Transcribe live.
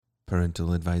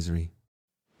Parental advisory.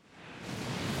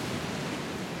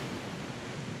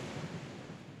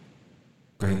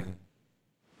 Great.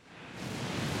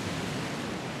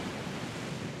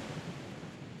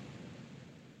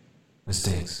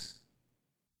 Mistakes.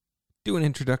 Do an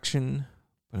introduction,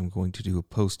 but I'm going to do a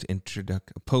post-episode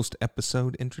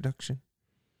introduction.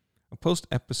 A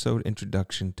post-episode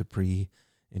introduction to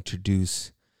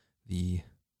pre-introduce the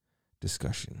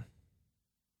discussion.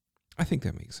 I think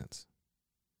that makes sense.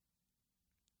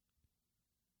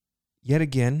 Yet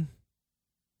again,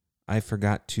 I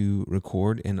forgot to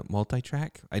record in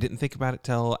multi-track. I didn't think about it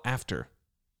till after,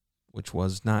 which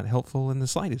was not helpful in the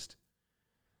slightest.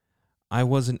 I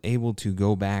wasn't able to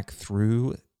go back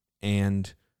through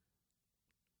and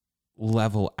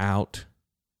level out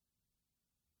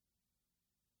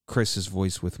Chris's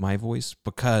voice with my voice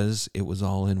because it was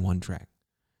all in one track.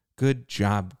 Good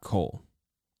job, Cole.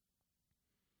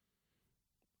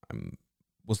 I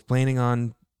was planning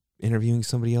on interviewing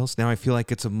somebody else. Now I feel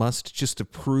like it's a must just to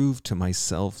prove to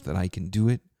myself that I can do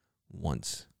it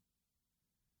once.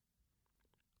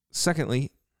 Secondly,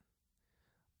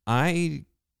 I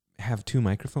have two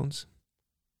microphones.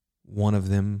 One of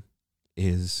them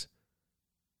is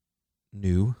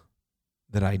new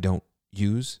that I don't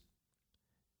use.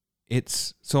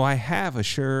 So I have a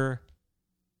Shure,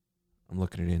 I'm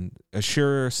looking at it in, a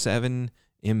Shure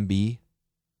 7MB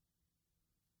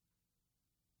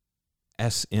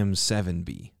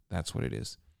SM7B. That's what it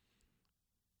is.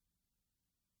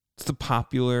 It's the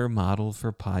popular model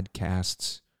for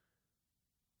podcasts.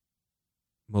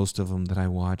 Most of them that I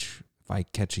watch, if I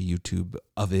catch a YouTube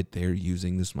of it, they're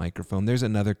using this microphone. There's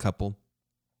another couple.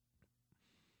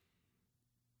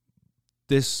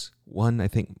 This one, I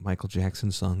think Michael Jackson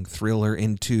sung Thriller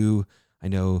into. I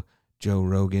know Joe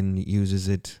Rogan uses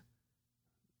it.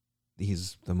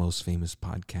 He's the most famous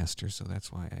podcaster, so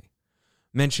that's why I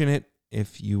mention it,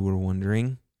 if you were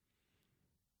wondering.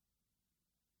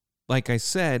 Like I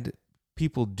said,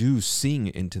 people do sing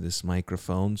into this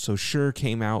microphone, so Shure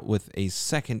came out with a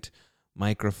second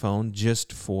microphone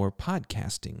just for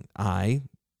podcasting. I,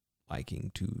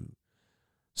 liking to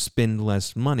spend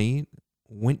less money,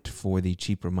 went for the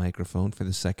cheaper microphone for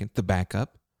the second, the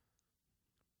backup.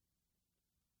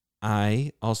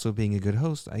 I, also being a good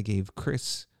host, I gave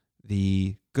Chris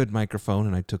the good microphone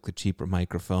and I took the cheaper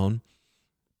microphone.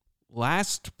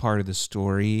 Last part of the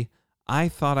story, I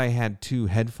thought I had two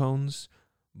headphones,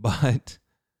 but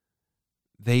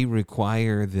they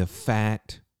require the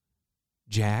fat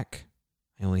jack.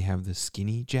 I only have the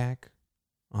skinny jack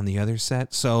on the other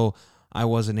set, so I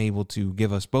wasn't able to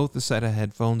give us both a set of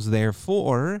headphones.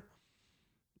 Therefore,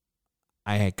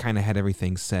 I kind of had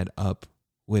everything set up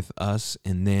with us,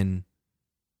 and then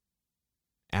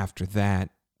after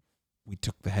that, we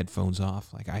took the headphones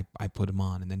off. Like I put them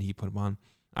on, and then he put them on.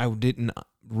 I didn't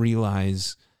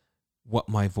realize what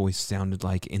my voice sounded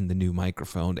like in the new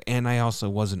microphone, and I also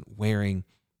wasn't wearing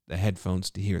the headphones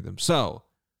to hear them. So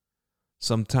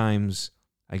sometimes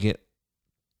I get,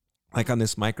 like on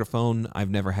this microphone, I've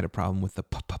never had a problem with the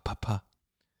pa-pa-pa-pa,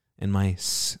 and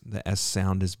the S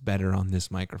sound is better on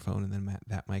this microphone than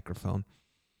that microphone.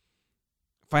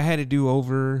 If I had to do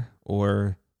over,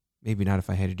 or maybe not if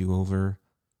I had to do over,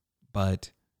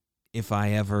 but if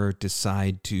I ever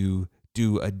decide to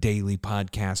do a daily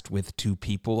podcast with two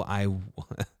people, I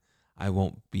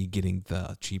won't be getting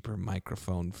the cheaper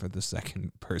microphone for the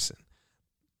second person.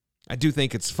 I do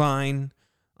think it's fine.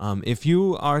 If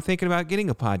you are thinking about getting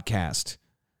a podcast,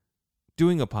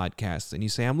 doing a podcast, and you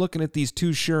say, I'm looking at these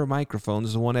two Shure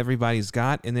microphones, the one everybody's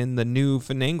got, and then the new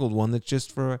finagled one that's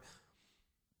just for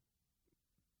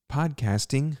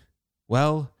podcasting,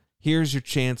 well, here's your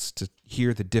chance to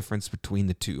hear the difference between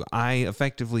the two. I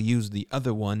effectively use the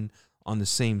other one on the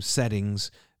same settings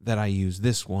that I use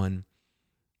this one.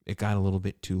 It got a little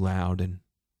bit too loud, and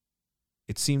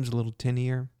it seems a little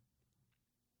tinnier.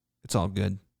 It's all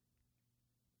good.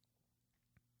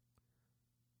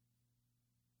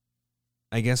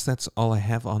 I guess that's all I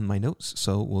have on my notes,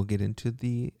 so we'll get into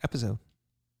the episode.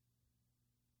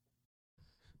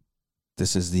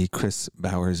 This is the Chris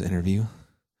Bowers interview.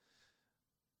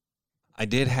 I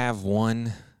did have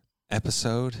one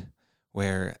episode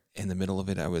where in the middle of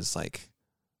it I was like,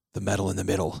 the metal in the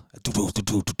middle.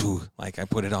 Like I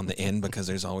put it on the end because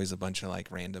there's always a bunch of like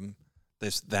random.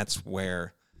 That's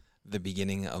where the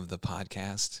beginning of the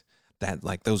podcast, that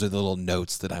like those are the little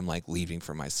notes that I'm like leaving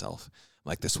for myself.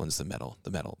 Like this one's the metal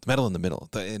in the middle,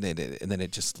 and then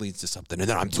it just leads to something, and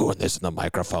then I'm doing this in the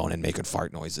microphone and making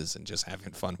fart noises and just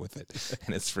having fun with it,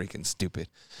 and it's freaking stupid.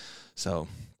 So,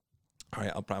 all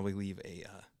right, I'll probably leave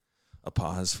a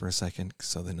pause for a second,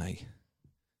 so then I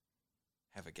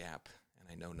have a gap and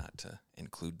I know not to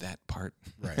include that part.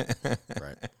 Right.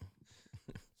 Right.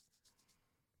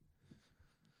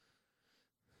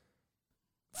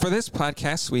 For this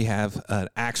podcast, we have an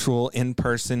actual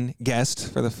in-person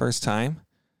guest for the first time.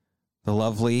 The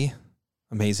lovely,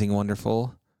 amazing,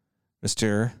 wonderful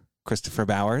Mr. Christopher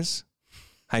Bowers.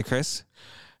 Hi, Chris.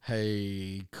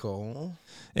 Hey, Cole.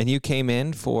 And you came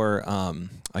in for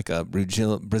like a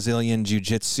Brazilian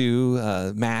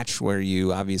jiu-jitsu match where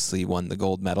you obviously won the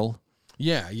gold medal.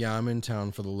 Yeah, I'm in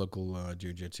town for the local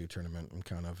jiu-jitsu tournament. I'm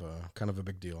kind of a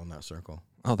big deal in that circle.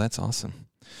 Oh, that's awesome.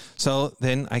 So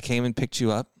then I came and picked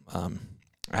you up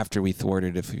after we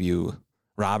thwarted a few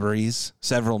robberies,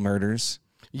 several murders.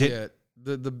 Yeah,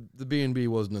 the B&B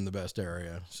wasn't in the best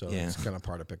area, so Yeah. it's kind of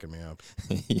part of picking me up.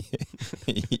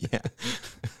 Yeah.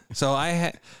 So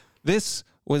this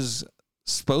was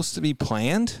supposed to be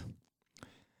planned,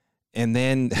 and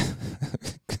then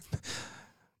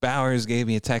Bowers gave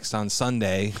me a text on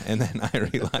Sunday, and then I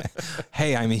realized,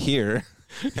 hey, I'm here.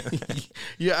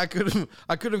 Yeah, I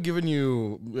could have given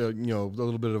you a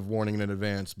little bit of warning in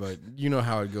advance, but you know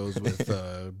how it goes with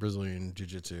Brazilian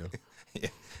jiu-jitsu. Yeah,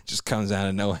 just comes out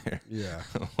of nowhere. Yeah.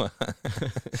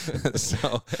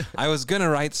 So I was going to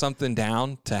write something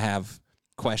down to have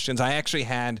questions. I actually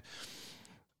had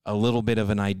a little bit of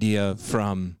an idea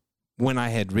from when I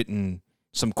had written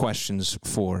some questions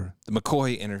for the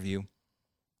McCoy interview.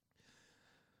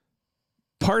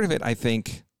 Part of it, I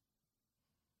think,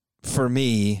 for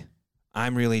me,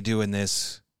 I'm really doing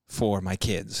this for my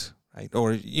kids, right?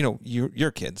 Or,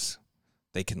 your kids.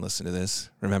 They can listen to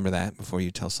this. Remember that before you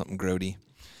tell something grody.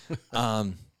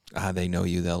 They know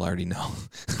you. They'll already know.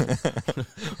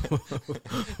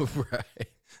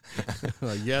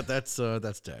 Right. Yeah, that's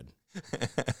dead.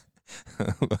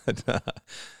 But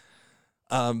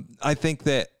I think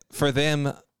that for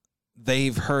them,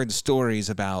 they've heard stories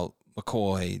about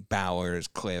McCoy, Bowers,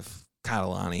 Cliff,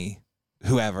 Catalani,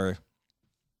 whoever.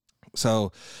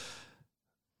 So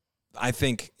I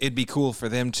think it'd be cool for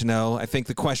them to know. I think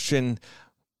the question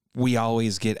we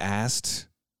always get asked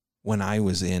when I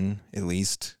was in, at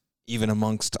least, even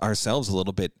amongst ourselves a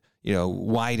little bit,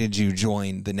 why did you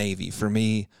join the Navy? For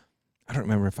me, I don't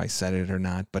remember if I said it or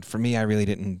not, but for me, I really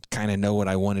didn't kind of know what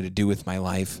I wanted to do with my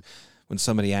life. When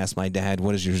somebody asked my dad,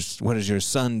 what is your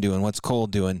son doing? What's Cole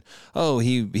doing? Oh,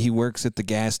 he works at the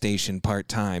gas station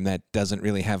part-time. That doesn't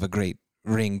really have a great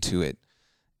ring to it.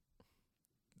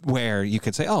 Where you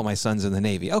could say, oh, my son's in the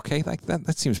Navy. Okay, like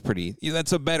that seems pretty.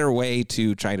 That's a better way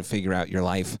to try to figure out your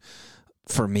life.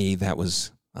 For me, that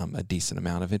was a decent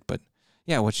amount of it. But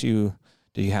yeah, do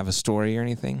you have a story or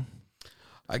anything?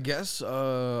 I guess, a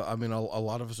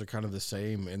lot of us are kind of the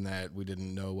same in that we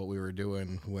didn't know what we were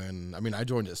doing I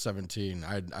joined at 17.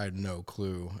 I had no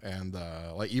clue. And,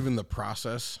 even the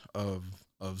process of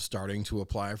starting to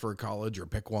apply for a college or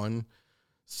pick one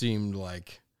seemed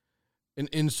like an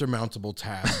insurmountable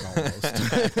task almost.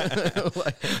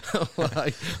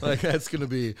 like that's gonna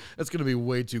be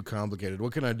way too complicated.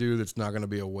 What can I do that's not gonna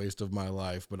be a waste of my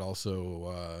life, but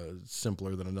also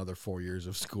simpler than another 4 years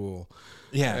of school?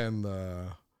 Yeah, and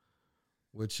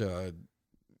which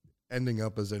ending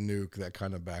up as a nuke, that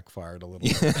kind of backfired a little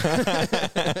bit.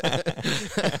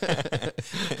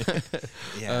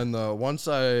 Yeah. And once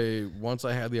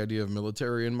I had the idea of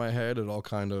military in my head, it all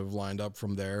kind of lined up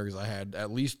from there, because I had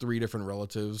at least 3 different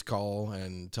relatives call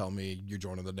and tell me, you're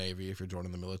joining the Navy if you're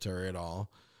joining the military at all.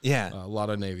 Yeah. A lot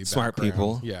of Navy Smart background.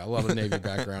 people. Yeah, a lot of Navy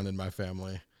background in my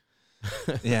family.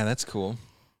 Yeah, that's cool.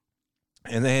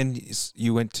 And then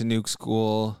you went to nuke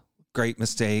school, great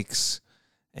mistakes,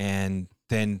 and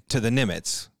then to the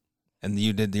Nimitz, and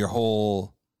you did your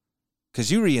whole,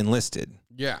 because you re-enlisted.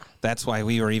 Yeah. That's why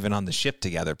we were even on the ship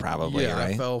together, probably, yeah,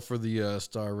 right? I fell for the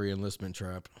star re-enlistment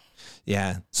trap.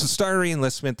 Yeah. So star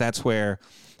re-enlistment, that's where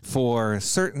for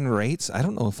certain rates, I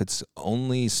don't know if it's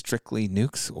only strictly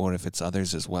nukes or if it's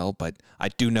others as well, but I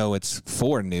do know it's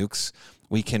for nukes.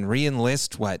 We can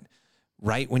re-enlist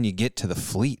right when you get to the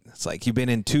fleet. It's like you've been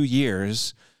in 2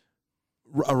 years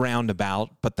around about,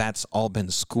 but that's all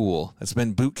been school. It's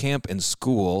been boot camp and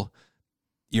school.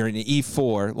 You're in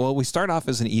E4. Well, we start off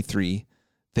as an E3,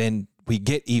 then we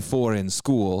get E4 in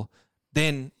school.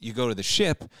 Then you go to the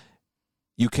ship,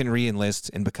 you can re-enlist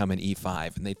and become an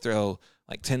E5. And they throw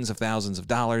like tens of thousands of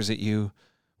dollars at you,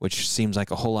 which seems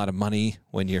like a whole lot of money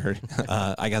when you're,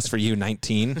 I guess for you,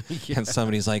 19. Yeah. And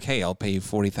somebody's like, hey, I'll pay you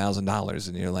 $40,000.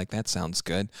 And you're like, that sounds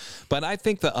good. But I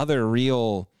think the other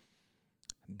real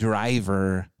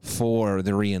driver for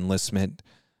the re-enlistment,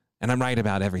 and I'm right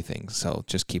about everything, so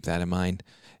just keep that in mind,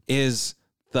 is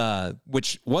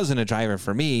which wasn't a driver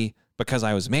for me because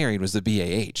I was married, was the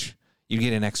BAH. you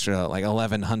get an extra like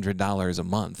 $1,100 a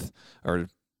month, or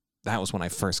that was when I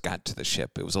first got to the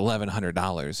ship. It was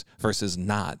 $1,100 versus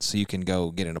not, so you can go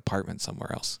get an apartment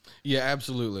somewhere else. Yeah,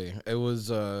 absolutely. It was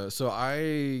so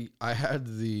I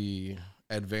had the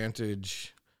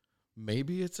advantage,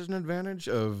 maybe it's an advantage,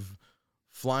 of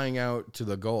flying out to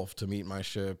the Gulf to meet my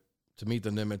ship, to meet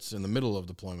the Nimitz in the middle of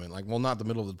deployment. Like, well, not the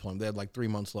middle of the deployment. They had like 3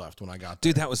 months left when I got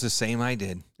there. Dude, that was the same I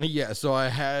did. Yeah, so I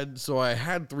had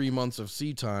 3 months of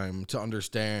sea time to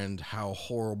understand how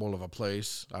horrible of a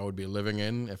place I would be living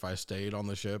in if I stayed on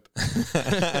the ship.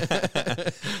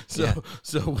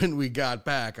 So when we got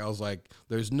back, I was like,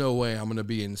 there's no way I'm going to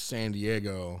be in San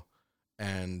Diego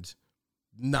and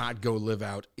not go live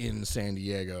out in San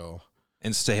Diego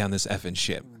And stay on this effing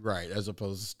ship. right, as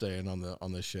opposed to staying on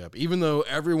the ship. Even though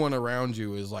everyone around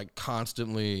you is like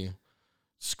constantly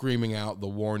screaming out the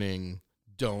warning,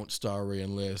 don't star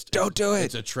re-enlist. Don't do it.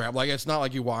 It's a trap. Like, it's not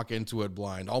like you walk into it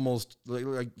blind. Almost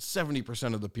like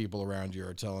 70% of the people around you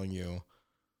are telling you,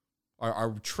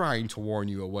 are trying to warn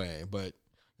you away, but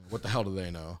what the hell do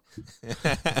they know?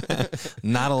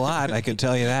 Not a lot, I can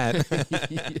tell you that.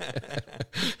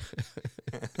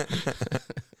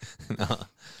 No.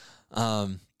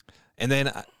 And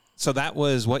then, so that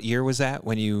was, what year was that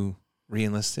when you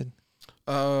re-enlisted?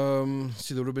 See,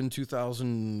 that would have been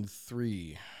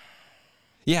 2003.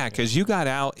 Yeah, because you got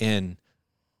out on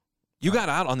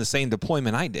the same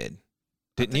deployment I did,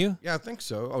 didn't you? Yeah, I think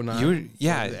so. 09. You were,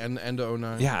 yeah. The end of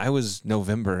 09. Yeah, I was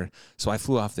November, so I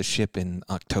flew off the ship in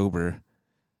October.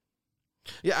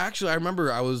 Yeah, actually, I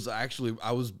remember I was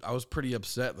pretty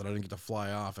upset that I didn't get to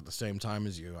fly off at the same time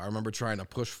as you. I remember trying to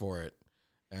push for it,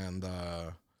 and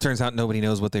Turns out nobody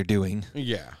knows what they're doing.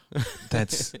 yeah,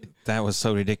 That was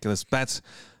so ridiculous. That's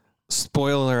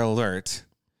spoiler alert.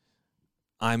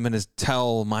 I'm going to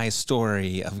tell my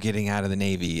story of getting out of the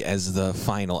Navy as the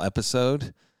final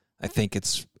episode. I think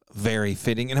it's very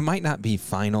fitting, and it might not be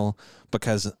final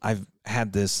because I've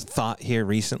had this thought here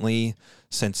recently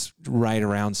since right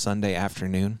around Sunday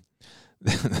afternoon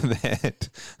that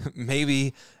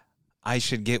maybe I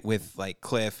should get with like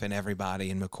Cliff and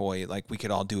everybody and McCoy, like we could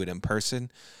all do it in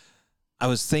person. I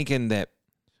was thinking that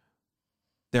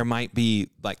there might be,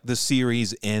 like, the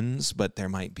series ends, but there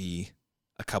might be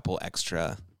a couple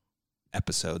extra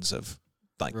episodes of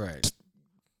like right.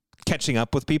 catching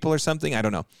up with people or something. I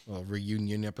don't know. A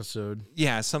reunion episode.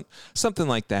 Yeah, something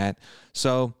like that.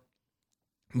 So,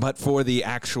 but for the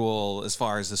actual, as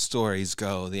far as the stories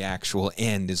go, the actual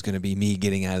end is going to be me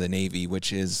getting out of the Navy,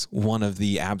 which is one of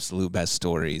the absolute best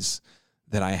stories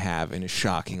that I have in a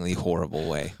shockingly horrible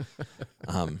way.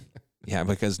 Yeah,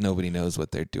 because nobody knows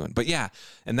what they're doing. But yeah,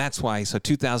 and that's why, so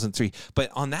 2003.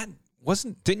 But on that,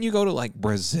 didn't you go to like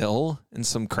Brazil and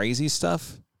some crazy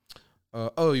stuff?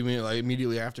 You mean like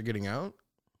immediately after getting out?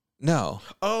 No.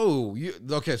 Oh,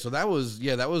 okay. So that was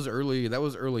early. That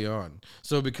was early on.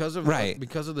 So because of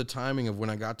the timing of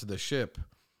when I got to the ship,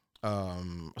 I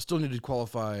still needed to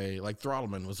qualify. Like,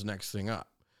 throttleman was the next thing up,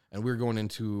 and we were going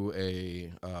into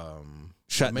a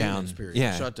shutdown period.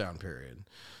 Yeah, shutdown period.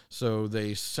 So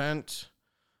they sent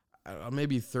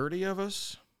maybe 30 of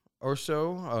us or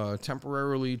so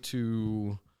temporarily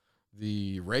to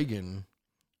the Reagan,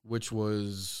 which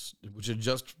had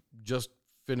just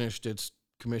finished its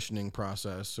commissioning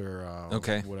process, or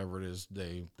whatever it is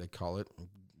they call it. I'm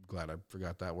glad I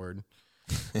forgot that word.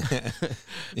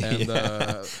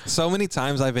 And so many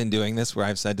times I've been doing this where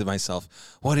I've said to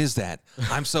myself, what is that?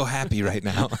 I'm so happy right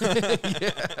now.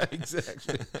 Yeah,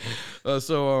 exactly.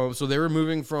 So they were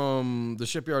moving from the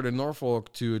shipyard in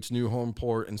Norfolk to its new home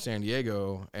port in San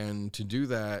Diego, and to do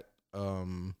that,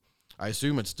 I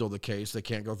assume it's still the case, they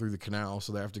can't go through the canal,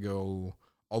 so they have to go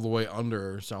all the way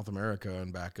under South America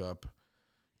and back up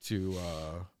to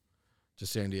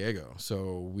San Diego.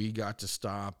 So we got to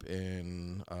stop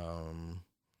in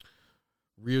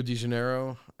Rio de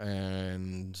Janeiro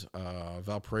and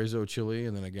Valparaiso, Chile,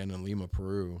 and then again in Lima,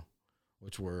 Peru,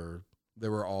 they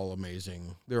were all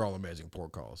amazing. They're all amazing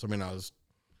port calls. I mean, I was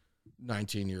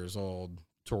 19 years old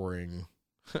touring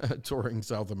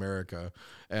South America,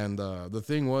 and the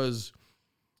thing was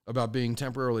about being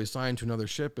temporarily assigned to another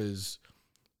ship is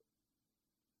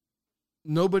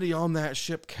nobody on that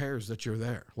ship cares that you're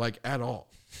there, like, at all.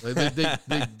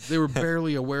 They were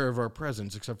barely aware of our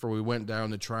presence, except for we went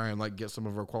down to try and like get some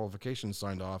of our qualifications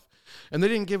signed off, and they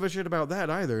didn't give a shit about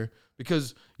that either,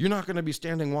 because you're not going to be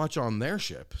standing watch on their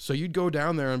ship. So you'd go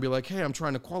down there and be like, hey, I'm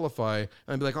trying to qualify, and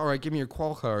I'd be like, all right, give me your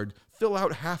qual card, fill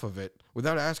out half of it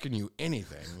without asking you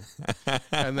anything,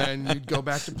 and then you'd go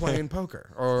back to playing poker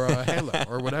or Halo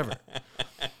or whatever.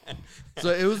 So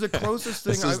it was the closest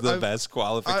thing. This is the best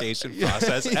qualification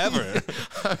process ever.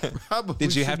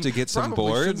 Did you have to get some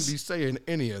boards? Shouldn't be saying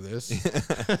any of this.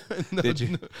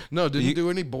 No, didn't do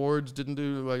any boards. Didn't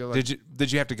do like.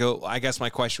 Did you have to go? I guess my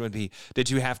question would be: did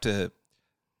you have to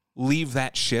leave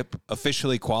that ship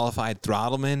officially qualified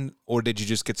throttleman, or did you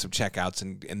just get some checkouts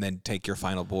and then take your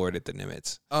final board at the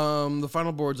Nimitz? The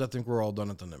final boards, I think, were all done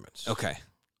at the Nimitz. Okay.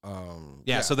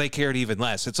 Yeah, so they cared even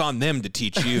less. It's on them to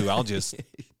teach you. I'll just.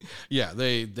 Yeah,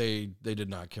 they did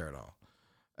not care at all,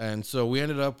 and so we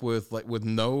ended up with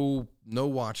no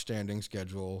watch standing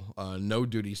schedule, no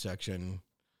duty section,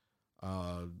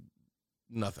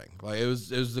 nothing. Like it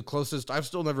was the closest. I've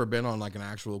still never been on like an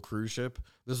actual cruise ship.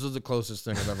 This is the closest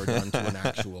thing I've ever done to an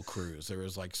actual cruise. There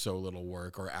was like so little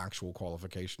work or actual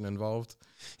qualification involved.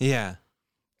 Yeah.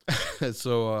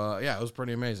 So yeah, it was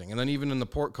pretty amazing. And then even in the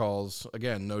port calls,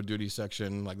 again, no duty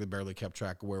section. Like they barely kept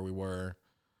track of where we were.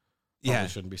 Probably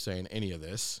shouldn't be saying any of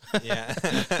this. Yeah.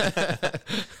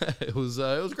 It was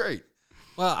great.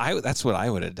 Well, that's what I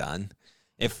would have done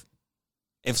if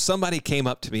somebody came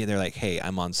up to me and they're like, "Hey,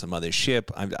 I'm on some other ship.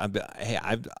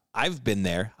 I've been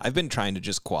there. I've been trying to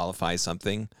just qualify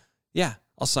something. Yeah,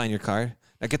 I'll sign your card.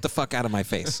 Now get the fuck out of my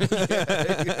face."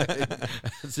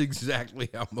 That's exactly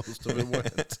how most of it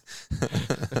went.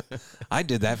 I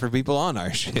did that for people on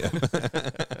our ship.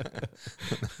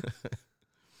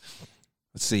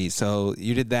 Let's see. So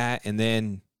you did that, and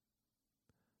then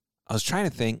I was trying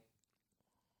to think.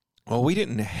 Well, we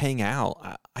didn't hang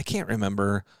out. I can't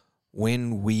remember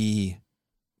when we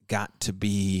got to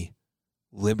be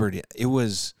Liberty. It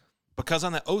was because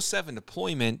on the 07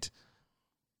 deployment,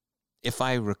 if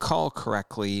I recall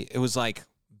correctly, it was like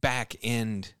back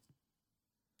end.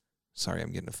 Sorry,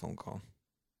 I'm getting a phone call.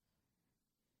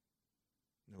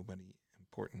 Nobody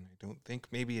important, I don't think.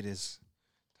 Maybe it is.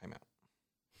 Timeout.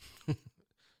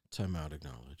 Timeout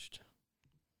acknowledged.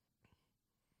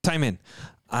 Time in.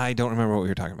 I don't remember what we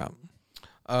were talking about.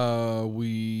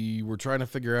 We were trying to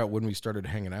figure out when we started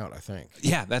hanging out, I think.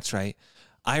 Yeah, that's right.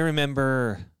 I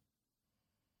remember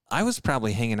I was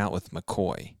probably hanging out with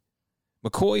McCoy.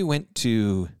 McCoy went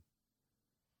to,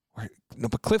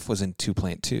 but Cliff was in 2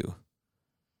 Plant 2.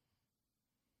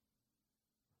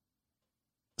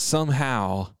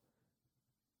 Somehow,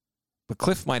 but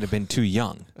Cliff might have been too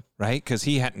young, right? Because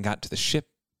he hadn't got to the ship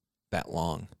that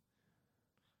long.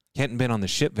 He hadn't been on the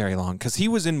ship very long because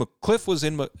Cliff was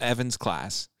in Evan's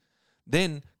class.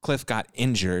 Then Cliff got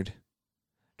injured.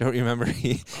 Don't you remember?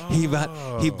 It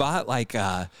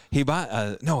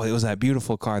was that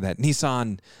beautiful car, that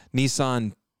Nissan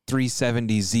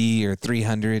 370Z or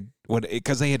 300.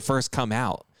 Because they had first come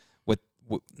out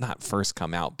not first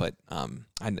come out, but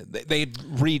they had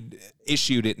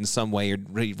reissued it in some way or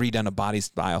redone a body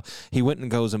style. He went and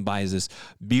goes and buys this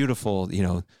beautiful,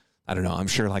 I don't know, I'm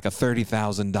sure like a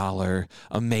 $30,000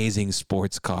 amazing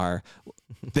sports car,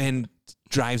 then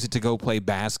drives it to go play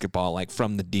basketball like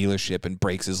from the dealership and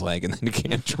breaks his leg and then he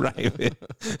can't drive it.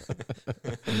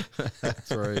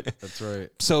 That's right.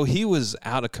 So he was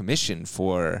out of commission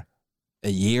for a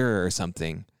year or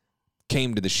something,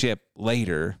 came to the ship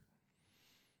later.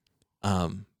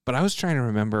 But I was trying to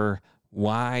remember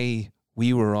why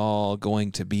we were all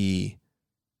going to be,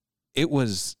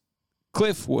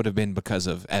 Cliff would have been because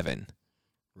of Evan.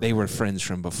 They were friends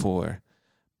from before.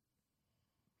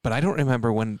 But I don't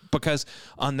remember because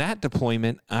on that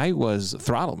deployment, I was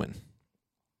throttleman.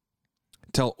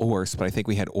 Till Orse, but I think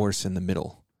we had Orse in the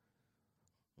middle.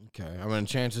 Okay. I mean,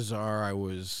 chances are I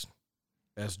was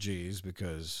SGs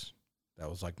because that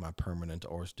was like my permanent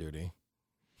Orse duty.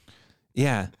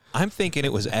 Yeah. I'm thinking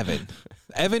it was Evan.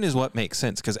 Evan is what makes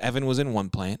sense because Evan was in 1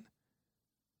 plant.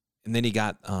 And then he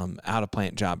got out of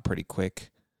plant job pretty quick.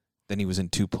 Then he was in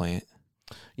 2 plant.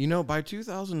 By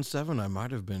 2007, I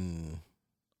might have been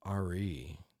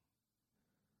RE.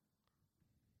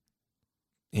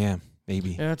 Yeah,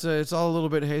 maybe. Yeah, it's all a little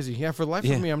bit hazy. Yeah, for the life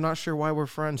of me, I'm not sure why we're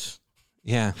friends.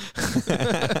 Yeah.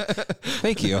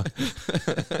 Thank you.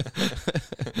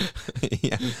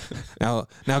 Yeah.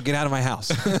 Now get out of my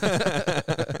house.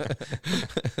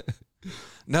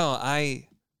 No, I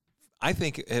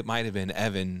think it might have been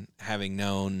Evan, having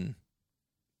known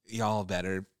y'all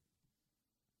better.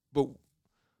 But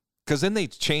because then they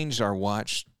changed our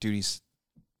watch duties,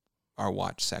 our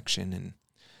watch section, and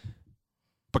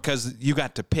because you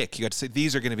got to pick, you got to say,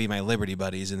 these are going to be my Liberty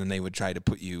buddies, and then they would try to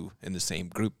put you in the same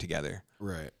group together.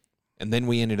 Right. And then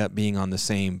we ended up being on the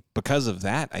same, because of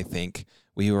that, I think,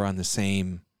 we were on the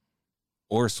same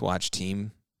Orse watch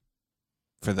team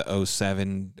for the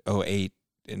 07, 08,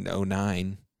 and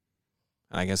 09.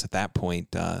 I guess at that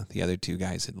point, the other 2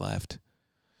 guys had left.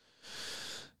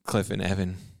 Cliff and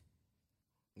Evan.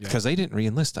 Because they didn't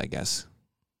re-enlist, I guess.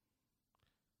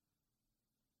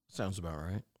 Sounds about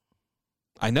right.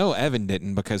 I know Evan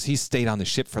didn't because he stayed on the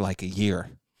ship for like a year.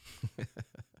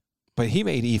 But he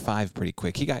made E5 pretty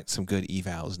quick. He got some good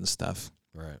evals and stuff.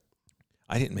 Right.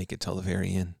 I didn't make it till the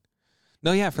very end.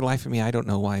 No, yeah, for the life of me, I don't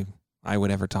know why I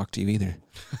would ever talk to you either.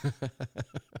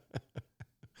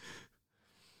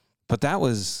 But that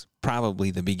was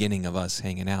probably the beginning of us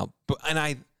hanging out. And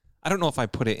I don't know if I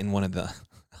put it in one of the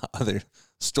other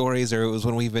stories or it was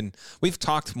when we've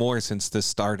talked more since this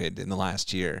started in the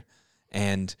last year.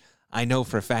 And I know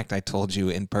for a fact I told you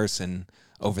in person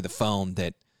over the phone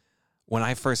that when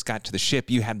I first got to the ship,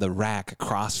 you had the rack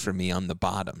across from me on the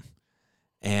bottom.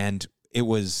 And it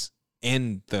was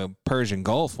in the Persian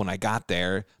Gulf when I got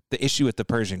there. The issue with the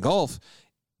Persian Gulf,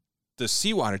 the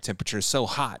seawater temperature is so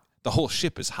hot. The whole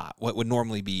ship is hot. What would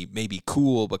normally be maybe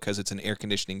cool because it's an air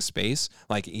conditioning space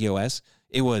like EOS,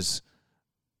 it was,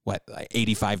 like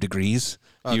 85 degrees?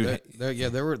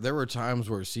 There were times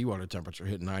where seawater temperature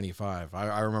hit 95.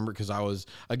 I remember because I was,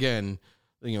 again,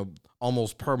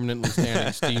 almost permanently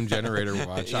standing steam generator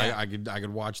watch. Yeah. I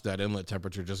could watch that inlet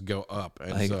temperature just go up.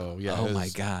 And oh my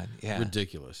God. Yeah.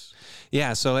 Ridiculous.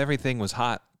 Yeah. So everything was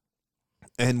hot.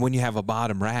 And when you have a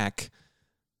bottom rack,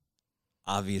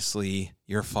 obviously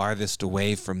you're farthest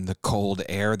away from the cold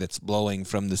air that's blowing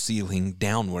from the ceiling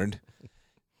downward.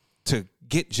 To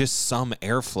get just some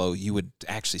airflow, you would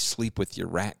actually sleep with your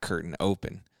rack curtain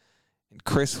open. And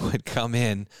Chris would come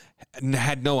in and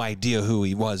had no idea who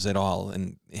he was at all.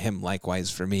 And him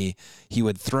likewise for me.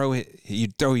 You'd throw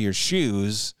your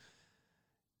shoes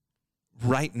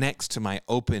right next to my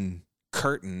open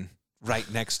curtain,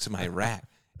 right next to my rack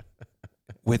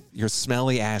with your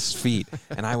smelly ass feet.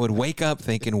 And I would wake up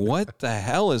thinking, what the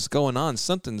hell is going on?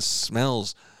 Something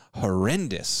smells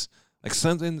horrendous. Like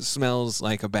something smells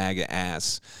like a bag of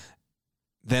ass.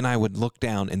 Then I would look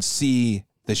down and see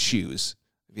the shoes.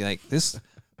 I'd be like, this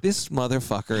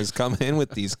motherfucker is coming in with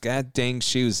these god dang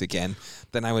shoes again.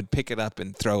 Then I would pick it up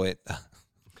and throw it.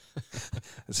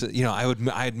 So,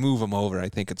 I'd move them over. I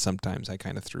think sometimes I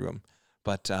kind of threw them.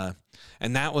 But,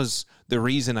 and that was the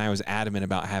reason I was adamant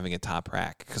about having a top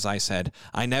rack. Because I said,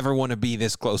 I never want to be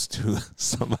this close to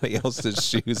somebody else's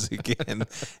shoes again.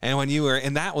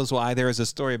 And that was why there was a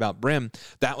story about Brim.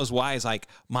 That was why it's like,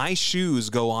 my shoes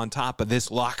go on top of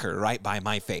this locker right by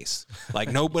my face.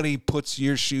 Like nobody puts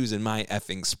your shoes in my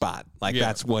effing spot. Like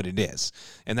That's what it is.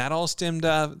 And that all stemmed,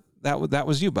 that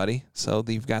was you, buddy. So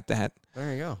you've got that.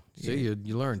 There you go. See,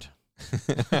 you learned.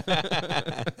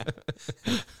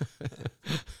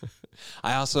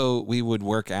 We would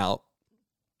work out.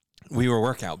 We were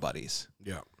workout buddies.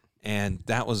 Yeah. And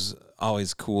that was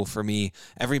always cool for me.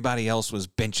 Everybody else was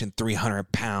benching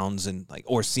 300 pounds and like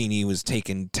Orsini was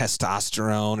taking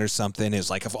testosterone or something. It's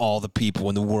like of all the people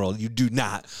in the world you do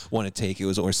not want to take, it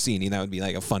was Orsini. That would be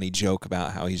like a funny joke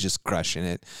about how he's just crushing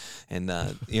it and,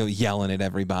 yelling at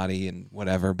everybody and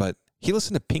whatever. But he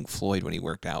listened to Pink Floyd when he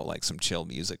worked out, like some chill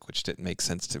music, which didn't make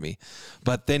sense to me.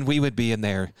 But then we would be in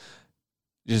there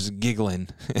just giggling.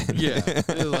 Yeah,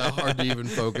 it's hard to even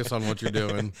focus on what you're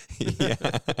doing. Yeah.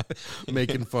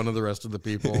 Making fun of the rest of the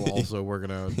people also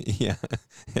working out. Yeah,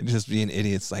 and just being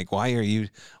idiots. Like, why are you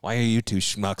two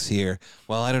schmucks here?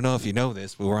 Well, I don't know if you know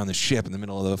this, but we're on the ship in the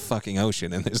middle of the fucking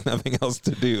ocean, and there's nothing else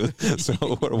to do, so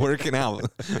we're working out.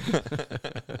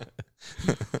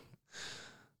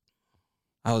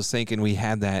 I was thinking we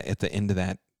had that at the end of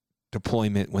that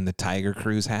deployment when the Tiger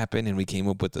cruise happened and we came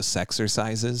up with the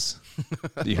sexercises.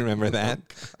 Do you remember that?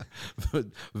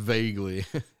 Vaguely.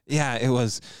 Yeah, it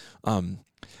was,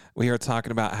 we were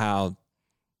talking about how,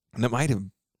 and it might have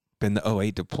been the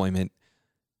 08 deployment.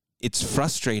 It's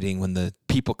frustrating when the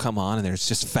people come on and they're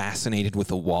just fascinated with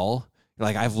a wall.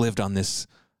 Like, I've lived on this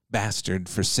bastard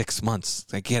for 6 months.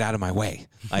 Like, get out of my way.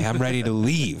 Like, I'm ready to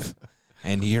leave.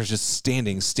 And you're just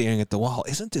staring at the wall.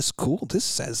 Isn't this cool? This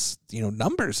says,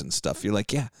 numbers and stuff. You're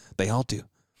like, yeah, they all do.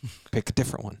 Pick a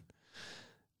different one.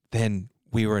 Then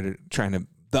we were trying to,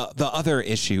 the other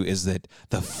issue is that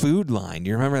the food line,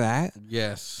 you remember that?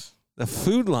 Yes. The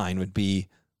food line would be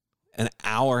an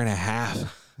hour and a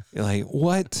half. You're like,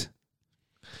 what?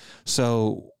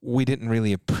 So we didn't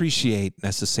really appreciate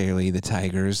necessarily the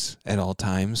Tigers at all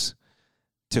times.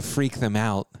 To freak them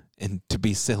out and to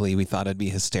be silly, we thought it'd be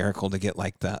hysterical to get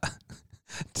like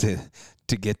to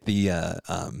get the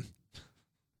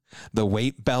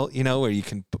weight belt, where you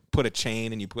can put a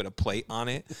chain and you put a plate on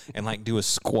it and like do a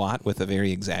squat with a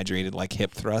very exaggerated like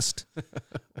hip thrust.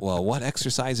 Well, what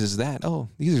exercise is that? Oh,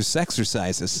 these are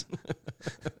sexercises.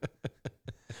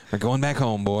 We're going back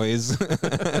home, boys.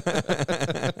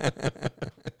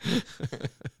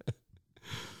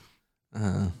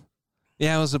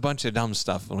 Yeah, it was a bunch of dumb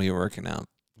stuff when we were working out.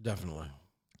 Definitely.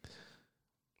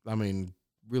 I mean,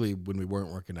 really, when we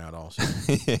weren't working out also.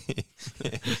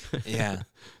 Yeah.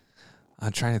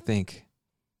 I'm trying to think.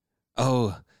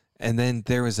 Oh, and then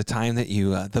there was a time that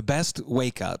you, the best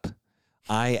wake up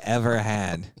I ever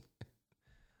had.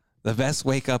 The best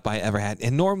wake up I ever had.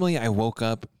 And normally I woke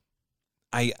up,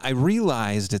 I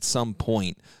realized at some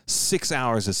point 6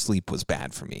 hours of sleep was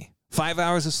bad for me. 5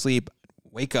 hours of sleep,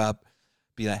 wake up,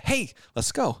 be like, hey,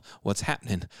 let's go. What's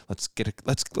happening? Let's get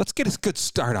a good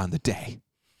start on the day.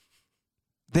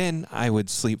 Then I would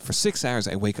sleep for 6 hours.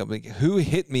 I wake up like, who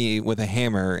hit me with a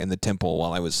hammer in the temple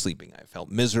while I was sleeping? I felt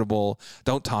miserable.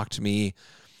 Don't talk to me.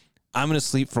 I'm going to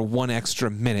sleep for 1 extra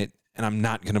minute, and I'm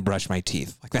not going to brush my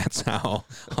teeth. Like, that's how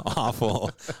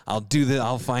awful. I'll do that.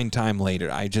 I'll find time later.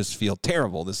 I just feel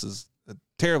terrible. This is a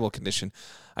terrible condition.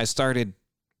 I started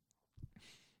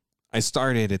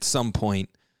at some point,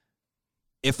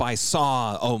 if I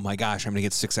saw, oh my gosh, I'm going to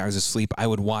get 6 hours of sleep, I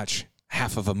would watch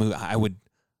half of a movie. I would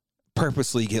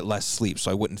purposely get less sleep so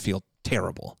I wouldn't feel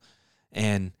terrible.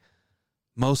 And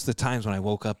most of the times when I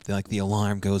woke up, the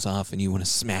alarm goes off and you want to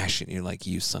smash it. And you're like,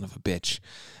 you son of a bitch.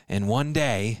 And one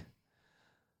day,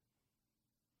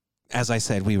 as I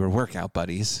said, we were workout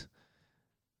buddies.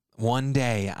 One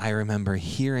day I remember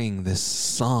hearing this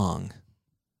song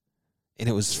and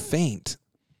it was faint.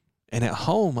 And at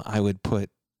home I would put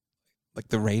like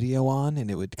the radio on and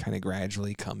it would kind of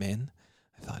gradually come in.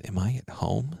 I thought, am I at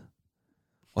home?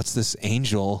 What's this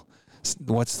angel?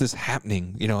 What's this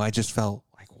happening? You know, I just felt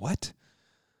like, what?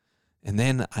 And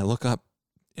then I look up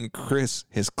and Chris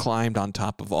has climbed on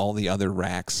top of all the other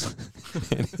racks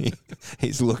and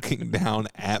he's looking down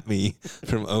at me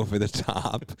from over the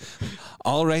top,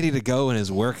 all ready to go in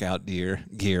his workout gear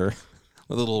with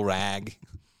a little rag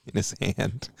in his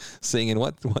hand, singing.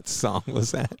 What song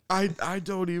was that? I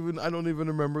don't even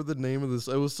remember the name of this.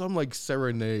 It was some like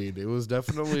serenade. It was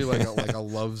definitely like a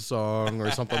love song or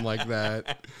something like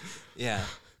that. Yeah,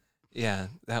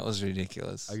 that was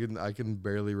ridiculous. I can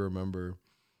barely remember.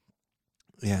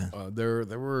 Yeah, there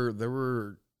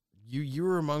were you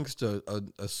were amongst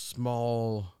a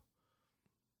small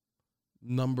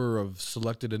number of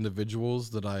selected individuals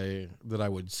that I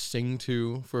would sing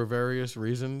to for various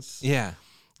reasons. Yeah.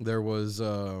 There was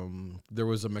a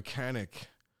mechanic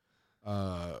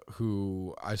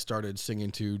who I started singing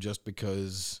to just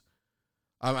because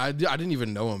I didn't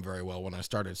even know him very well when I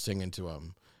started singing to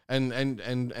him.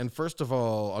 And first of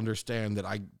all, understand that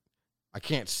I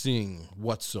can't sing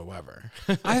whatsoever.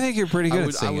 I think you're pretty good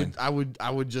at singing. I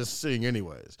would just sing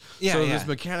anyways. Yeah, so yeah. this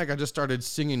mechanic, I just started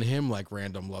singing him like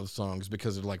random love songs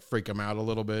because it like freak him out a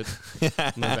little bit.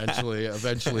 And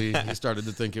eventually he started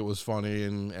to think it was funny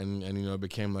and you know, it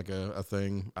became like a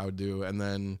thing I would do. And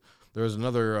then there was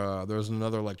another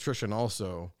electrician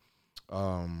also.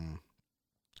 I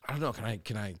don't know.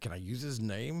 Can I use his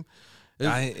name?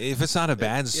 If it's not a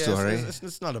bad story,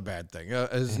 it's not a bad thing.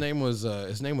 His name was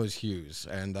Hughes,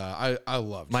 and I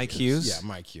loved Mike Hughes. Yeah,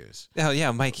 Mike Hughes. Oh yeah,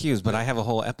 Mike Hughes. But I have a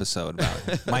whole episode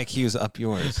about Mike Hughes. Up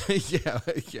yours. yeah.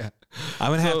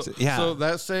 I would have to. Yeah. So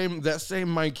that same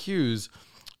Mike Hughes,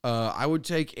 I would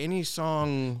take any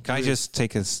song. Can I just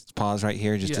take a pause right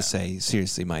here just to say,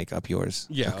 seriously, Mike, up yours?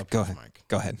 Yeah. Okay, go ahead. Mike.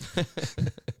 Go ahead.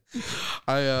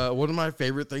 One of my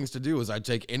favorite things to do is I'd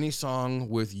take any song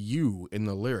with "you" in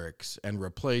the lyrics and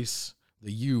replace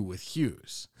the "you" with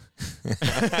Hughes,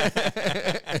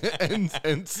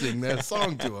 and sing that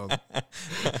song to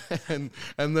him.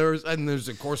 And there's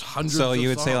of course hundreds. So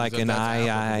you of would say like, and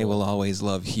I will always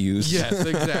love Hughes. Yes,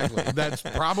 exactly. That's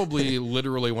probably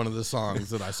literally one of the songs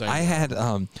that I sang. I had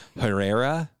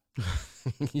Herrera.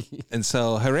 And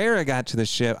so Herrera got to the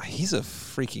ship. He's a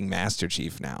freaking Master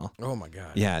Chief now. Oh my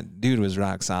God. Yeah, dude was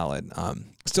rock solid.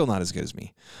 Still not as good as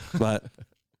me, but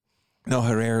no,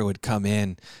 Herrera would come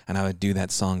in and I would do that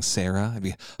song Sarah. I'd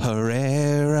be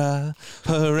Herrera,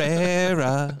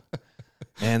 Herrera.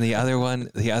 And the other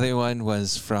one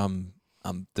was from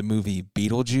the movie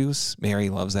Beetlejuice. Mary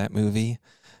loves that movie,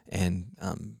 and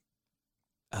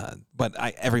but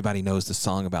everybody knows the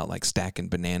song about like stacking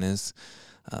bananas.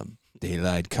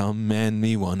 Daylight come and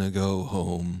me wanna go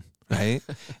home, right?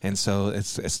 And so it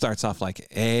starts off like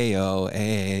Ayo,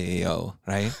 Ayo,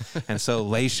 right? And so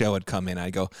Lay Show would come in.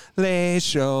 I'd go, Lay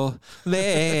Show,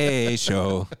 Lay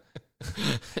Show.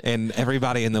 And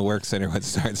everybody in the work center would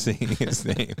start singing his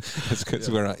name. That's because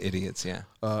we're all idiots, yeah.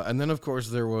 And then, of course,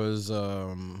 there was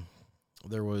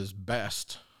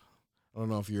Best. I don't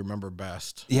know if you remember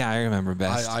Best. Yeah, I remember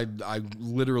Best. I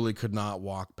literally could not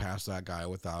walk past that guy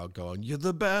without going, "You're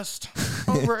the best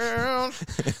around."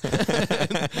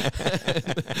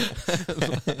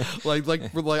 I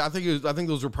think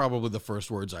those were probably the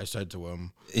first words I said to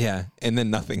him. Yeah, and then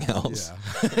nothing else.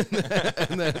 Yeah,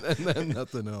 and then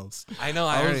nothing else. I know.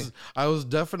 I was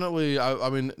definitely. I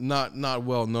mean, not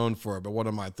well known for it, but one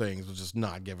of my things was just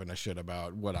not giving a shit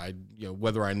about what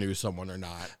whether I knew someone or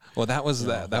not. Well, that was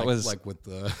that was like with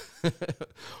the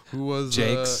who was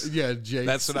Jake's. Jake's.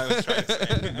 That's what I was trying to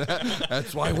say.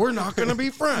 That's why we're not going to be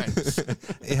friends.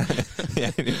 Yeah,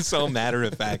 it's so matter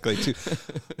of factly too.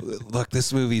 Look,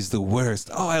 this movie's the worst.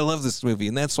 Oh, I love this movie,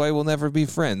 and that's why we'll never be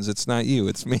friends. It's not you,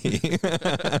 it's me.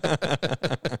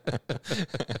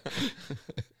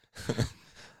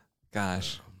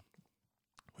 Gosh,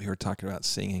 we were talking about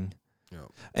singing,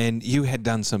 and you had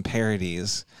done some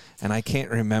parodies, and I can't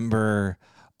remember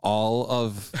all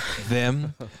of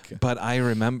them, but I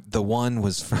remember the one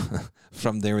was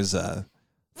from there was a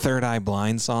Third Eye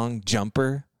Blind song,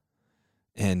 Jumper,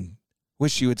 and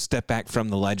wish you would step back from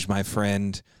the ledge, my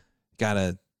friend.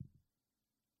 I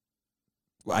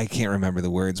can't remember the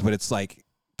words, but it's like,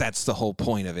 that's the whole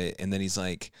point of it. And then he's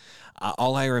like,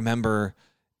 all I remember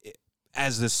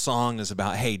as this song is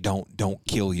about, hey, don't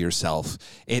kill yourself.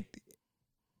 It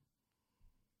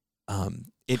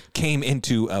came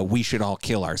into we should all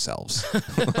kill ourselves.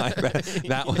 Like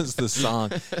that was the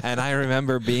song. And I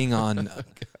remember being on,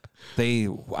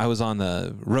 I was on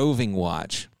the roving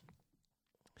watch,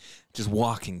 just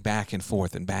walking back and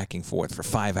forth for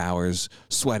 5 hours,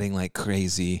 sweating like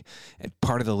crazy. And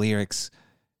part of the lyrics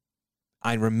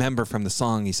I remember from the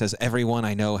song, he says, everyone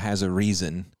I know has a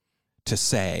reason to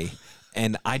say.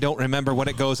 And I don't remember what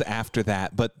it goes after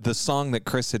that, but the song that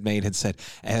Chris had made had said,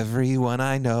 everyone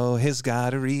I know has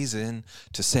got a reason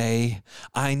to say,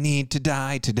 I need to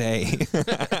die today.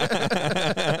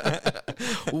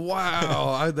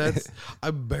 Wow,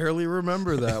 I barely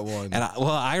remember that one. And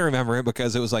I remember it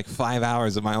because it was like 5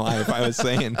 hours of my life. I was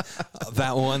saying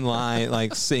that one line,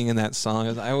 like singing that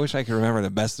song. I wish I could remember the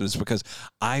best of it because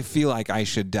I feel like I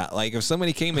should die. Like if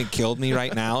somebody came and killed me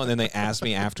right now and then they asked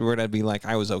me afterward, I'd be like,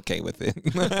 I was okay with it.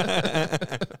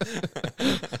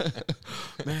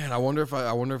 Man, I wonder if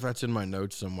that's in my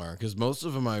notes somewhere because most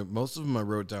of them I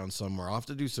wrote down somewhere. I'll have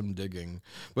to do some digging.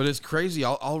 But it's crazy.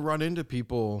 I'll run into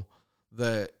people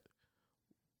that,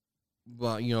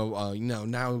 well,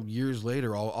 now years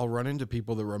later, I'll run into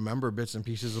people that remember bits and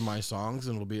pieces of my songs,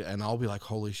 and I'll be like,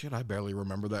 holy shit, I barely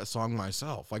remember that song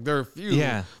myself. Like there are a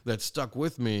few that stuck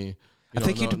with me. I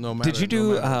think did you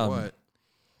do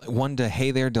one to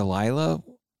Hey There Delilah?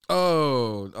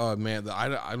 Oh man, I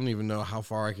don't even know how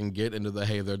far I can get into the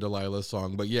Hey There Delilah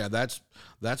song, but yeah, that's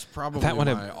probably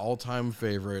my all-time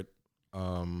favorite.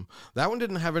 That one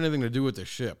didn't have anything to do with the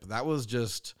ship. That was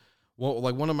just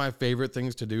like one of my favorite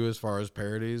things to do as far as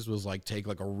parodies was like take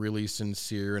like a really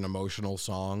sincere and emotional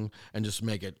song and just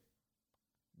make it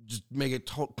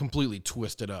completely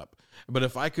twisted up. But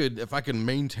if I could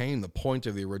maintain the point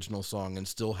of the original song and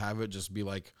still have it just be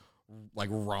like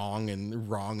wrong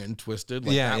and twisted,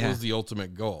 that was the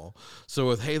ultimate goal. So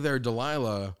with Hey There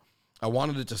Delilah, I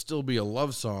wanted it to still be a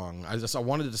love song. I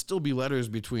wanted it to still be letters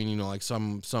between, like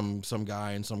some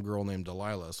guy and some girl named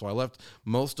Delilah. So I left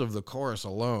most of the chorus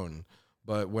alone.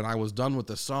 But when I was done with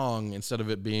the song, instead of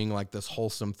it being like this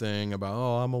wholesome thing about,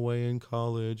 oh, I'm away in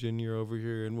college and you're over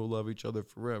here and we'll love each other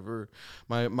forever,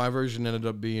 my version ended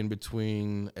up being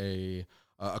between a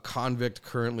convict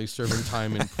currently serving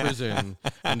time in prison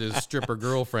and his stripper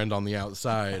girlfriend on the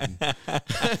outside.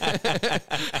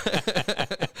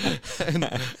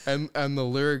 and the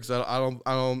lyrics, I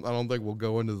don't think we'll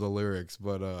go into the lyrics,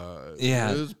 but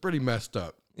it was pretty messed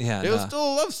up. Yeah, it was still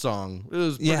a love song. It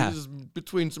was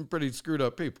between some pretty screwed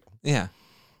up people. Yeah,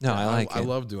 no, I like it. I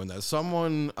love doing that.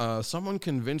 Someone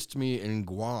convinced me in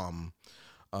Guam.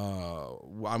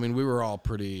 I mean, we were all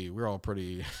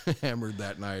pretty hammered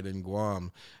that night in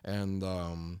Guam, and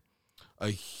a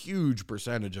huge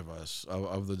percentage of us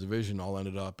of the division all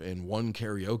ended up in one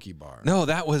karaoke bar. No,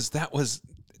 that was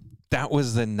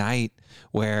the night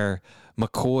where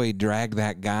McCoy dragged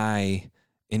that guy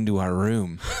into our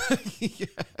room. Yeah.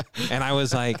 And I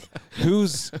was like,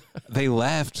 they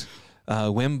left,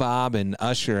 Wim Bob and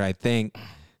Usher, I think,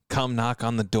 come knock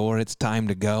on the door. It's time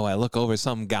to go. I look over,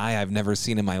 some guy I've never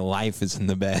seen in my life is in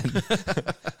the bed.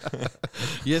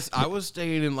 Yes, I was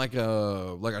staying in like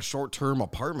a short-term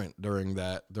apartment during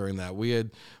that. We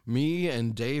had me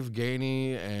and Dave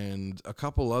Gainey and a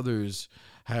couple others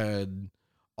had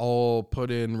all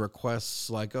put in requests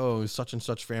like, oh, such and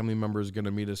such family member is going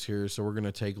to meet us here, so we're going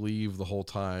to take leave the whole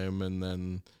time, and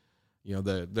then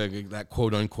that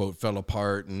quote unquote fell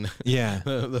apart, and Yeah.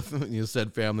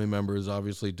 said family members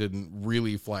obviously didn't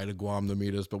really fly to Guam to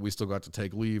meet us, but we still got to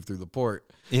take leave through the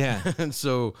port. Yeah. and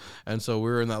so we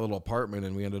were in that little apartment,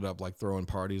 and we ended up like throwing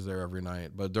parties there every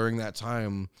night. But during that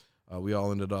time, we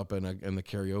all ended up in the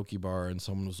karaoke bar, and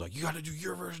someone was like, "You got to do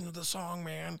your version of the song,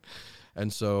 man."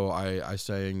 And so I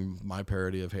sang my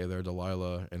parody of "Hey There,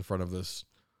 Delilah" in front of this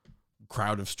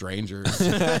crowd of strangers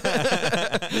in a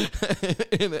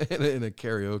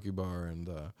karaoke bar, and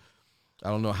I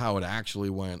don't know how it actually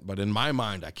went, but in my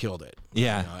mind, I killed it.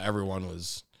 Yeah. Everyone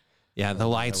was. Yeah, the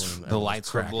lights were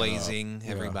cracking blazing. up.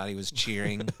 Everybody was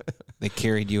cheering. They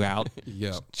carried you out,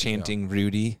 Yep. chanting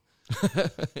Rudy.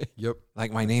 Yep.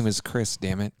 Like, my name is Chris,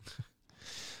 damn it.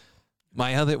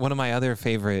 One of my other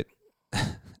favorite,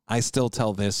 I still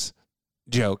tell this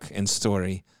joke and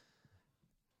story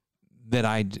that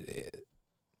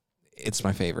it's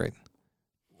my favorite.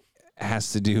 It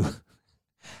has to do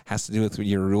with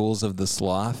your rules of the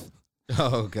sloth.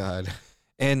 Oh God.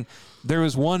 And there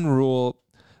was one rule.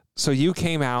 So you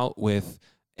came out with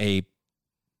a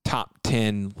top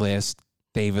 10 list,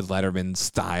 David Letterman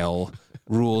style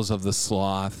rules of the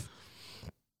sloth.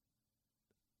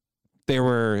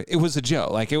 It was a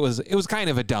joke. Like, it was kind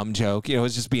of a dumb joke. It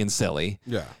was just being silly.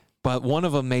 Yeah. But one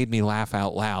of them made me laugh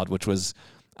out loud, which was,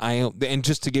 and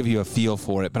just to give you a feel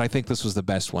for it, but I think this was the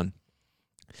best one.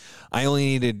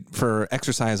 For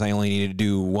exercise, I only needed to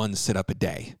do one sit-up a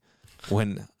day.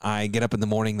 When I get up in the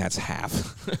morning, that's half.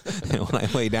 And when I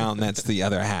lay down, that's the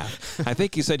other half. I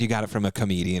think you said you got it from a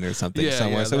comedian or something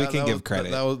somewhere, so we can give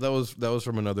credit. That was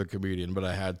from another comedian, but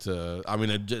I had to. I mean,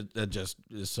 it just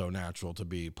is so natural to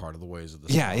be part of the ways of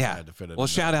the. Yeah, song. yeah. I had to fit it Well,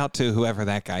 shout out to whoever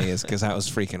that guy is, because that was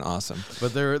freaking awesome.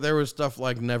 But there was stuff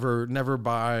like never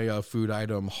buy a food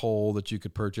item whole that you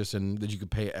could purchase and that you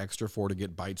could pay extra for to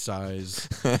get bite size.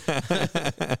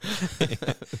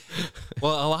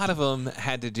 Well, a lot of them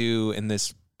had to do in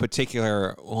this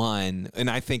particular one, and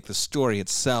I think the story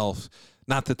itself,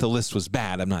 not that the list was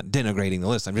bad, I'm not denigrating the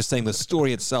list, I'm just saying the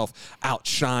story itself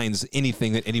outshines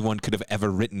anything that anyone could have ever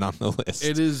written on the list.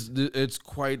 It's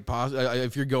quite possible.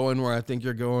 If you're going where I think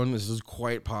you're going, this is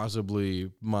quite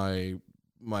possibly my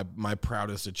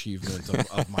proudest achievement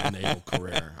of my naval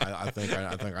career. I think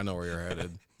I know where you're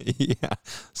headed. Yeah.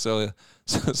 So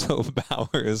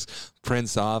Bowers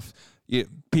prints off.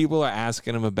 People are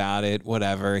asking him about it.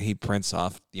 Whatever. He prints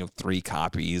off 3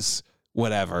 copies.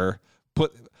 Whatever.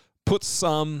 Puts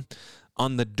some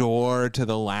on the door to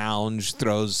the lounge.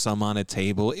 Throws some on a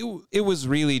table. It was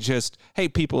really just, hey,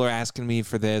 people are asking me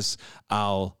for this.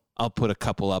 I'll put a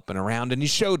couple up and around. And he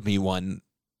showed me one.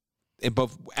 But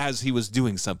as he was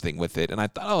doing something with it, and I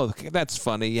thought, oh, that's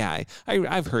funny. Yeah,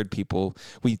 I've heard people,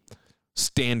 we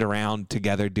stand around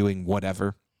together doing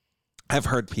whatever. I've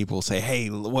heard people say, hey,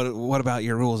 what about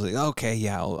your rules? Like, okay,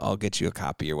 yeah, I'll get you a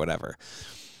copy or whatever.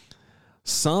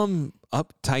 Some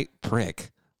uptight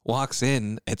prick walks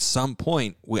in at some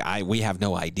point, we have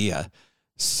no idea,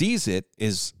 sees it,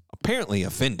 is apparently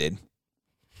offended,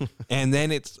 and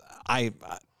then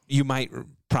you might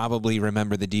probably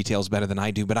remember the details better than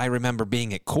I do, but I remember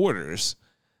being at quarters,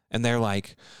 and they're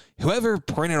like, whoever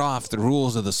printed off the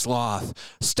rules of the sloth,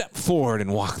 step forward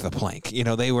and walk the plank.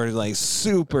 They were like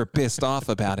super pissed off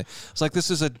about it. It's like, this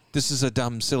is a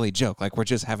dumb, silly joke. Like, we're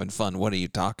just having fun. What are you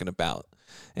talking about?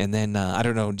 And then, I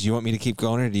don't know, do you want me to keep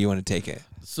going or do you want to take it?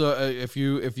 So if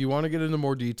you want to get into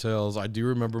more details, I do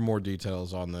remember more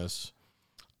details on this.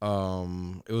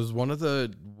 It was one of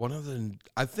the,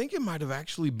 I think it might have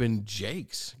actually been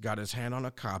Jake's got his hand on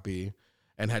a copy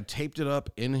and had taped it up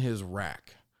in his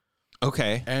rack.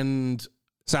 Okay. And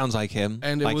sounds like him.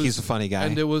 And he's a funny guy.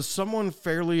 And it was someone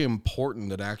fairly important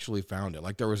that actually found it.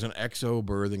 Like, there was an XO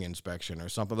birthing inspection or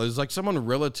something. There's like someone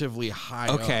relatively high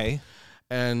up.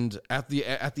 And at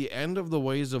the end of the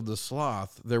Ways of the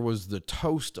Sloth, there was the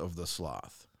toast of the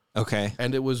sloth. Okay.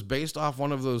 And it was based off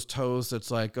one of those toasts. It's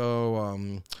like,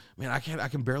 I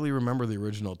can barely remember the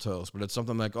original toast, but it's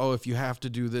something like, oh, if you have to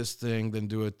do this thing, then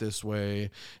do it this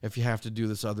way. If you have to do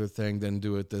this other thing, then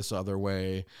do it this other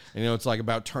way. And, it's like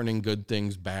about turning good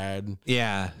things bad.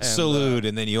 Yeah. And, salute.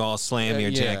 And then you all slam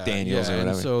your Jack Daniels or whatever.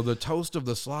 And so the toast of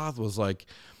the sloth was like,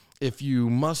 if you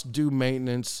must do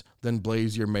maintenance, then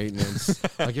blaze your maintenance.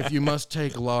 Like, if you must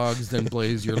take logs, then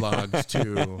blaze your logs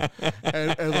too.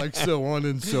 And like so on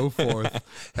and so forth.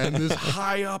 And this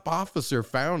high up officer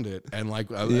found it. And like,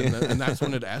 and that's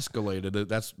when it escalated.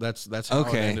 That's how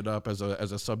it ended up as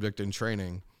a subject in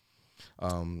training.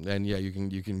 And yeah, you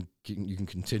can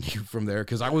continue from there.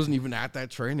 'Cause I wasn't even at that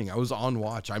training. I was on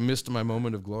watch. I missed my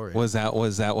moment of glory. Was that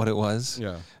what it was?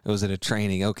 Yeah. It was at a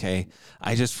training. Okay.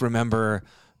 I just remember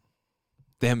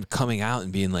them coming out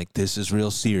and being like, this is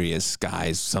real serious,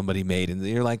 guys, somebody made. And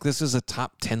you're like, this is a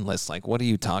top 10 list. Like, what are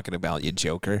you talking about, you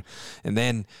joker? And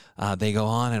then they go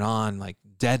on and on, like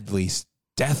deathly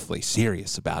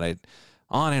serious about it.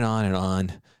 On and on and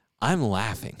on. I'm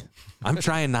laughing. I'm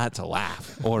trying not to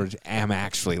laugh, or am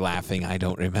actually laughing. I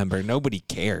don't remember. Nobody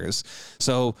cares.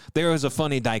 So there was a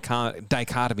funny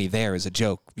dichotomy there as a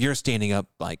joke. You're standing up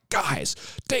like, guys,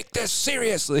 take this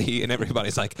seriously. And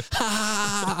everybody's like,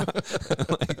 ha.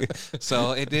 Like,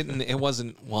 so it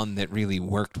wasn't one that really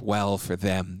worked well for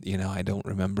them. You know, I don't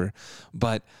remember.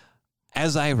 But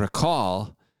as I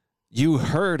recall, you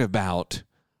heard about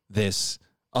this.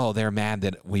 Oh, they're mad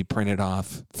that we printed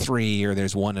off 3 or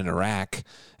there's 1 in Iraq.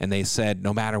 And they said,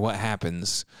 no matter what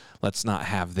happens, let's not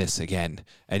have this again.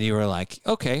 And you were like,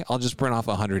 okay, I'll just print off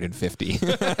 150. Yeah.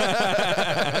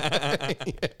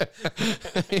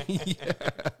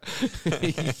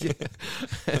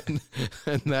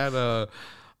 And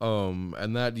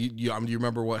that you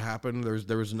remember what happened?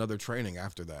 There was another training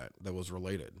after that was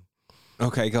related.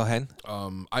 Okay, go ahead.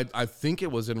 I think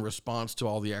it was in response to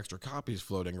all the extra copies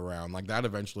floating around. Like that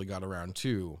eventually got around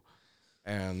too.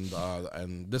 And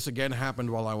this again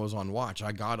happened while I was on watch.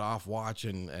 I got off watch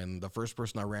and the first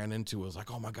person I ran into was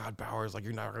like, "Oh my God, Bowers! Like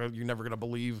you're never gonna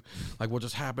believe like what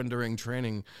just happened during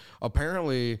training."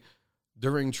 Apparently,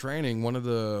 during training, one of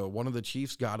the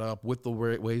chiefs got up with the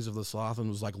Ways of the Sloth and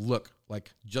was like, "Look, like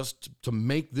just to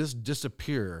make this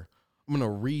disappear, I'm going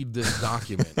to read this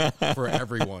document for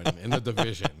everyone in the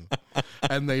division."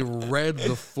 And they read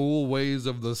the full Ways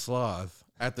of the Sloth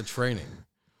at the training.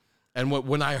 And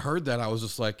when I heard that, I was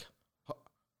just like,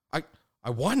 I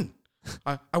won.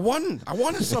 I won. I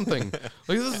wanted something.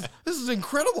 Like this is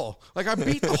incredible. Like I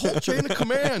beat the whole chain of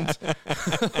command.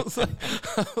 I was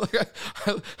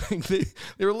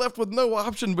they were left with no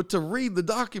option but to read the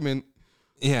document.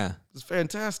 Yeah, it's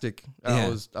fantastic.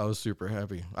 Yeah. I was super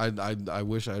happy. I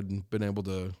wish I'd been able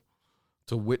to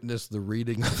witness the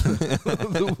reading of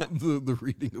the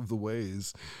reading of the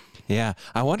Ways. Yeah,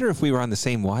 I wonder if we were on the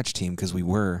same watch team, because we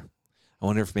were. I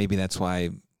wonder if maybe that's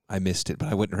why I missed it, but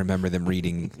I wouldn't remember them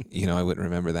reading. You know, I wouldn't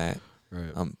remember that.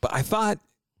 Right. But I thought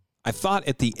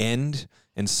at the end,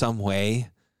 in some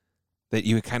way, that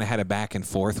you kind of had a back and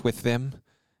forth with them,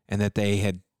 and that they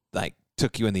had like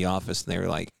took you in the office and they were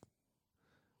like,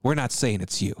 "We're not saying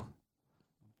it's you,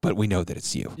 but we know that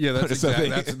it's you." Yeah,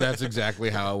 that's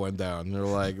exactly how it went down. They're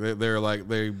like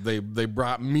they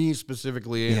brought me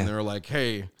specifically in. Yeah. They were like,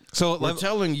 "Hey, so we're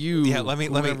telling you,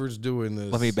 whoever's doing this."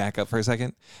 Let me back up for a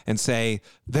second and say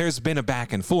there's been a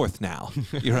back and forth now.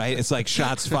 You're right. It's like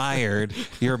shots fired.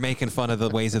 You're making fun of the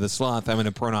Ways of the Sloth. I'm going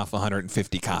to print off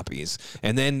 150 copies,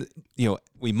 and then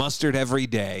we mustered every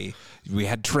day. We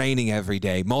had training every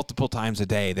day, multiple times a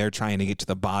day. They're trying to get to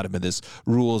the bottom of this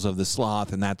Rules of the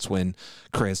Sloth, and that's when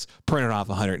Chris printed off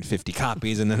 150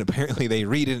 copies, and then apparently they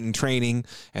read it in training,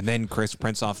 and then Chris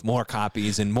prints off more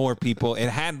copies, and more people. It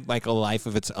had like a life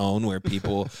of its own where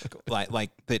people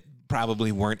like that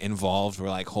probably weren't involved were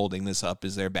like holding this up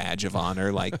as their badge of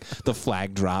honor. Like the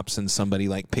flag drops and somebody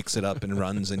like picks it up and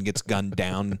runs and gets gunned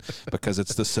down because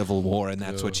it's the Civil War and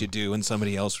that's what you do. And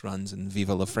somebody else runs and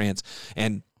Viva la France.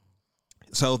 And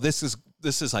so this is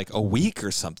like a week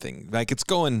or something. Like it's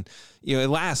going, it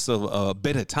lasts a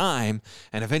bit of time,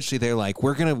 and eventually they're like,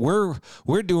 we're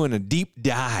doing a deep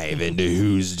dive into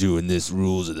who's doing this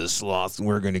Rules of the Sloth, and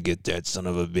we're gonna get that son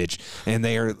of a bitch. And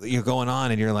you're going on,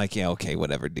 and you're like, yeah, okay,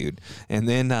 whatever, dude. And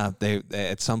then they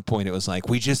at some point it was like,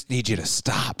 we just need you to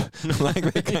stop.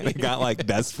 Like they kind of got like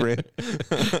desperate.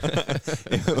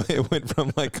 It went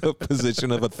from like a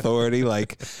position of authority,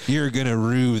 like you're gonna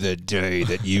rue the day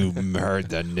that you heard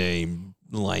the name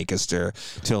Lancaster,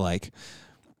 to like,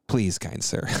 please, kind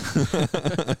sir.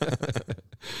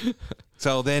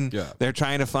 So then they're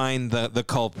trying to find the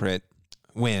culprit,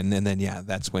 and then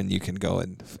that's when you can go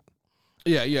and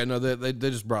no, they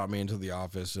just brought me into the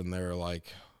office and they're like,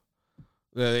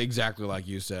 exactly like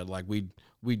you said, like we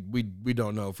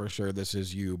don't know for sure this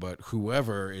is you, but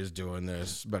whoever is doing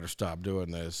this better stop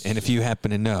doing this. And if you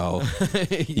happen to know,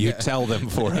 you tell them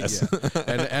for us.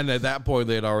 Yeah. And at that point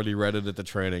they had already read it at the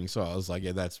training, so I was like,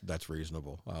 yeah, that's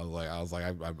reasonable. I was like,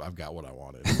 I've got what I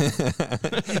wanted.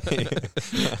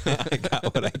 I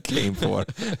got what I came for.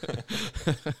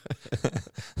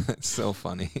 That's so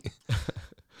funny.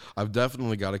 I've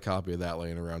definitely got a copy of that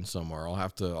laying around somewhere. I'll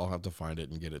have to find it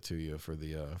and get it to you for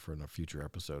a future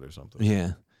episode or something.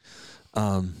 Yeah.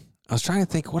 I was trying to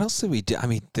think, what else did we do? I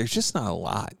mean, there's just not a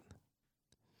lot.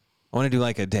 I want to do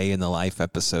like a day in the life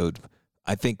episode.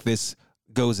 I think this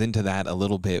goes into that a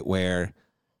little bit, where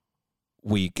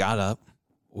we got up,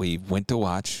 we went to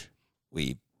watch,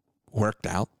 we worked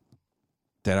out,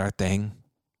 did our thing.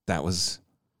 That was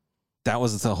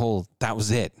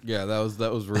it. Yeah,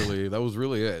 that was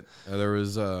really it.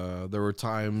 There were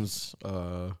times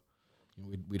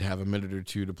we'd have a minute or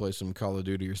two to play some Call of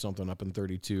Duty or something up in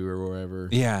 32 or wherever.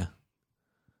 Yeah.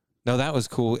 No, that was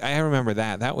cool. I remember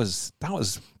that. That was.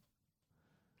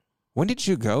 When did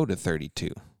you go to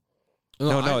 32?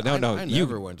 No. I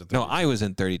never went to 32. No, I was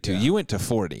in 32. Yeah. You went to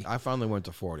 40. I finally went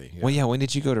to 40. Yeah. Well, yeah. When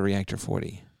did you go to Reactor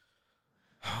 40?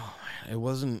 It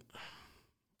wasn't.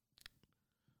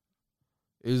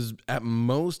 At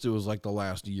most, it was like the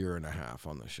last year and a half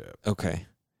on the ship. Okay.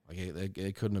 Like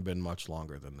it couldn't have been much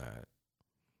longer than that.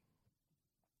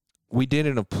 We did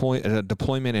a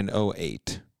deployment in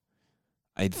 08.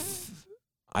 I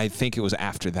think it was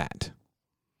after that.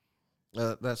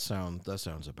 That sounds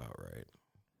about right.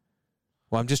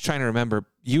 Well, I'm just trying to remember.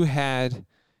 You had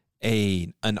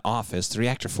an office. The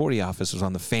Reactor 40 office was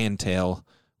on the fantail,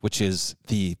 which is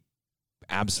the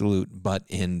absolute butt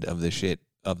end of the shit.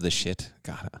 Of the ship.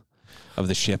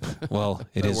 Well,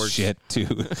 it is works. Shit too.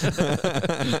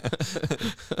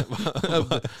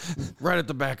 Right at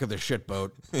the back of the shit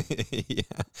boat. Yeah.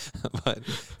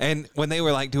 And when they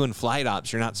were like doing flight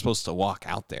ops, you're not supposed to walk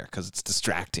out there because it's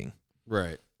distracting.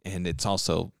 Right. And it's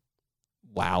also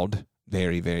loud,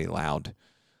 very, very loud.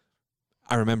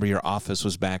 I remember your office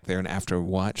was back there and after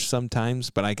watch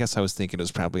sometimes, but I guess I was thinking it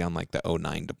was probably on like the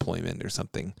 09 deployment or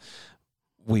something.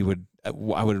 I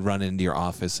would run into your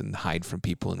office and hide from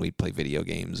people, and we'd play video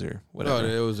games or whatever. Oh,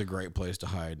 it was a great place to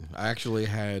hide. I actually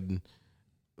had.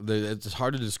 It's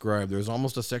hard to describe. There was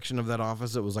almost a section of that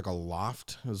office that was like a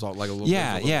loft. It was like a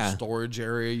little storage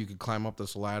area. You could climb up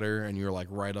this ladder, and you're like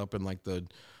right up in like the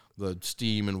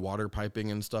steam and water piping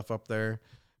and stuff up there.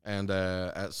 And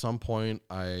at some point,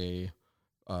 I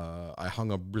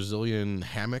hung a Brazilian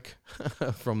hammock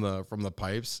from the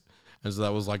pipes. And so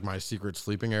that was like my secret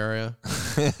sleeping area,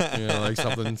 like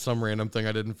some random thing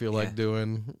I didn't feel like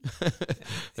doing.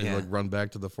 And like run back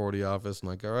to the 40 office and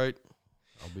like, all right,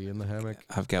 I'll be in the hammock.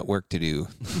 I've got work to do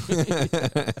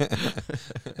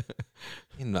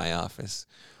in my office.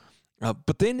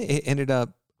 But then it ended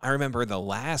up, I remember the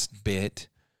last bit,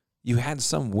 you had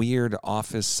some weird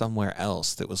office somewhere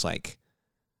else that was like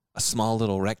a small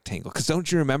little rectangle. Because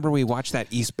don't you remember we watched that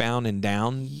Eastbound and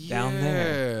down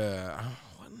there? Yeah.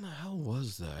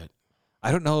 Was that?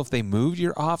 I don't know if they moved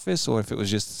your office or if it was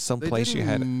just some place you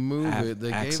had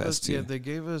access to. They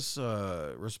gave us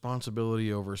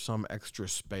responsibility over some extra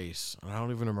space. I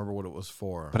don't even remember what it was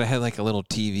for. But I had like a little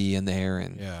TV in there,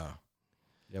 and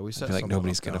we set. I feel like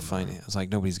nobody's gonna find it. I was like,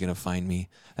 nobody's gonna find me.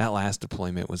 That last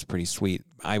deployment was pretty sweet.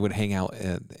 I would hang out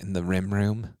in the RIM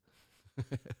room,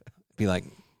 be like,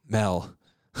 Mel,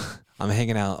 I'm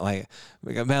hanging out. Like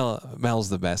Mel's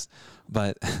the best,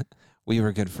 but. We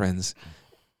were good friends.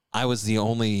 I was the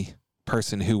only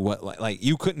person who like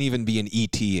you couldn't even be an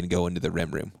ET and go into the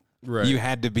RIM room. Right. You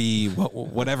had to be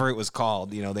whatever it was called.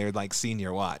 They were like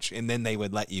senior watch, and then they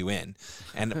would let you in.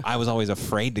 And I was always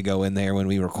afraid to go in there when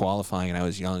we were qualifying, and I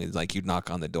was young. It's like you'd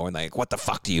knock on the door and like, what the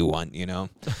fuck do you want?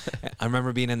 I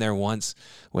remember being in there once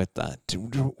with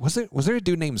was there a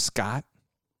dude named Scott?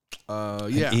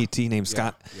 Yeah, an ET named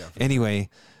Scott. Yeah, anyway,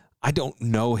 I don't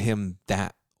know him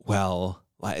that well.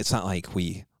 It's not like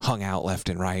we hung out left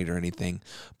and right or anything,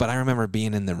 but I remember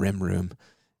being in the RIM room.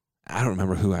 I don't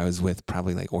remember who I was with,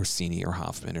 probably like Orsini or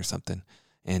Hoffman or something.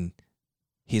 And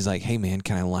he's like, hey man,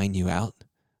 can I line you out?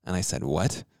 And I said,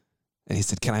 what? And he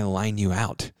said, can I line you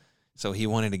out? So he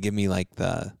wanted to give me like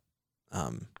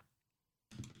I'm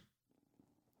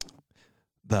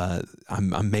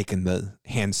making the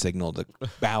hand signal to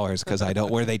Bowers because I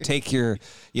don't, where they take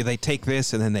they take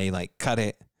this and then they like cut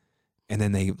it. And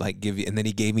then they like give you, and then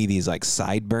he gave me these like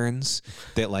sideburns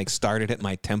that like started at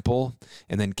my temple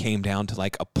and then came down to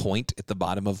like a point at the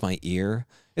bottom of my ear.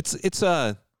 It's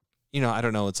a, I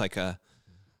don't know. It's like a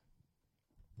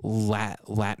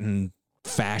Latin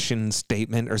fashion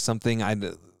statement or something.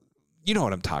 You know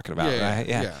what I'm talking about, right?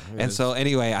 Yeah. And so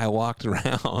anyway, I walked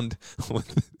around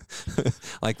with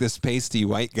like this pasty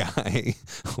white guy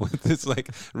with this like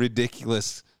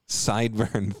ridiculous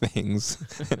sideburn things,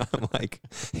 and I'm like,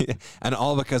 and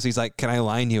all because he's like, can I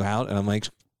line you out? And I'm like,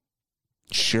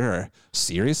 sure.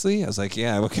 Seriously? I was like,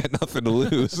 yeah, we'll get nothing to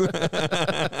lose.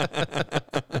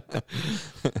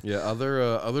 Yeah,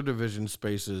 other division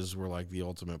spaces were like the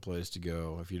ultimate place to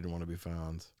go if you didn't want to be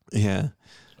found. Yeah.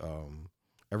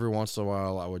 Every once in a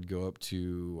while I would go up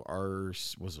to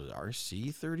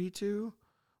RC 32,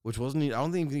 which wasn't. I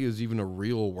don't think it was even a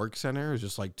real work center. It was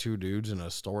just like two dudes in a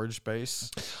storage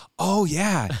space. Oh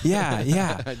yeah.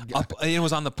 It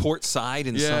was on the port side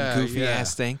in some goofy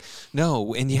ass thing.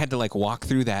 No, and you had to like walk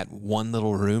through that one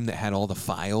little room that had all the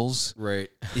files.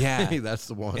 Right. Yeah, that's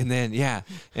the one. And then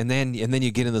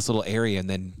you get in this little area, and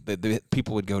then the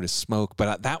people would go to smoke.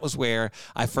 But that was where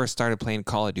I first started playing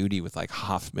Call of Duty with like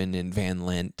Hoffman and Van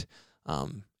Lint,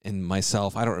 and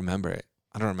myself. I don't remember it.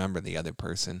 I don't remember the other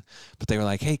person, but they were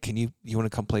like, "Hey, you want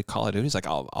to come play Call of Duty?" He's like,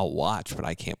 "I'll watch, but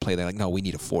I can't play." They're like, "No, we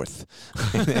need a fourth."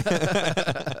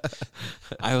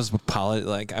 I was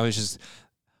just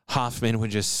Hoffman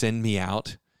would just send me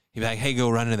out. He'd be like, "Hey, go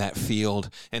run into that field."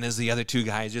 And as the other two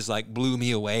guys just like blew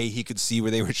me away, he could see where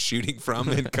they were shooting from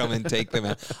and come and take them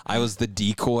out. I was the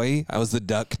decoy. I was the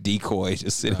duck decoy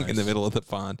just sitting in the middle of the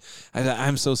pond.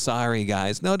 I'm so sorry,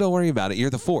 guys. No, don't worry about it. You're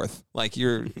the fourth. Like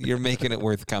you're making it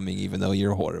worth coming, even though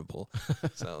you're horrible.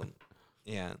 So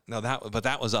yeah, no,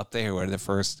 that was up there where the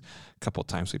first couple of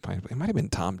times we played. It might have been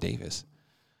Tom Davis.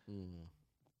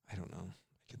 I don't know.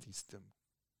 I get these dumb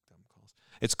calls.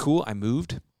 It's cool. I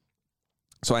moved.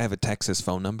 So I have a Texas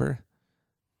phone number,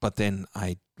 but then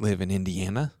I live in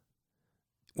Indiana.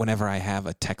 Whenever I have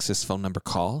a Texas phone number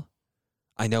call,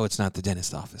 I know it's not the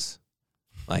dentist office.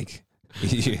 Like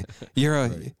you're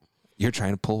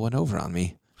trying to pull one over on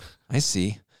me. I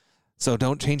see. So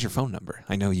don't change your phone number.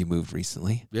 I know you moved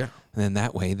recently. Yeah. And then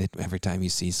that way that every time you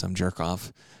see some jerk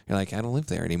off, you're like, I don't live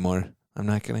there anymore. I'm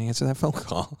not going to answer that phone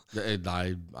call.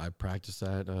 I practice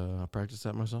that. I practice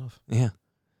that myself. Yeah.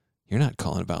 You're not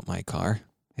calling about my car.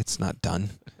 It's not done.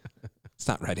 It's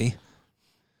not ready.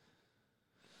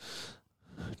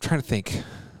 I'm trying to think.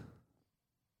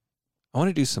 I want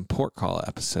to do some port call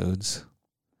episodes,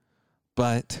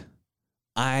 but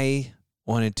I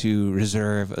wanted to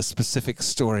reserve a specific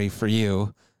story for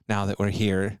you now that we're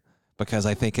here because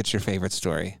I think it's your favorite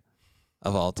story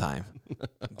of all time.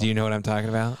 Do you know what I'm talking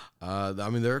about? I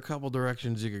mean, there are a couple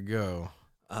directions you could go.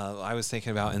 I was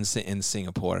thinking about in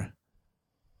Singapore.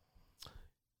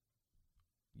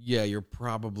 Yeah,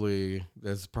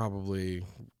 that's probably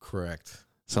correct.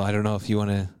 So I don't know if you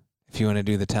want to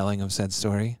do the telling of said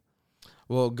story.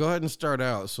 Well, go ahead and start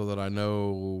out so that I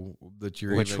know that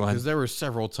you're which one? Because there were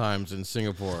several times in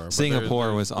Singapore.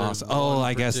 Singapore was awesome. Oh,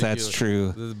 I guess that's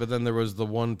true. But then there was the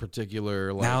one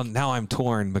particular. Like, now I'm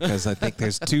torn because I think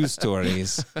there's two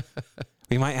stories.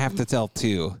 We might have to tell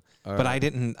two. All but right. I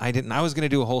didn't. I was going to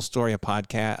do a whole story, a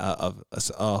podcast of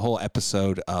a whole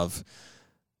episode of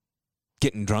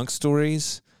getting drunk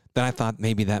stories. Then I thought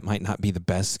maybe that might not be the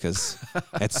best because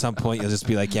at some point you'll just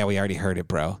be like, yeah, we already heard it,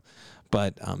 bro.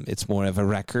 But it's more of a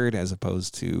record as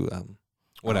opposed to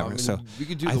whatever. I mean, so you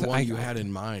could do the one you had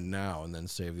in mind now and then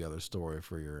save the other story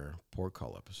for your port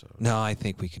call episode. No, I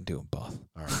think we can do them both.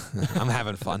 All right. I'm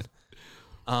having fun.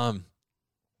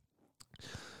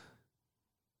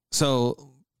 So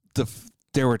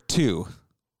there were two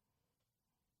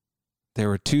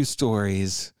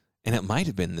stories, and it might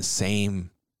have been the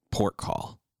same port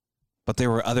call, but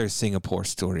there were other Singapore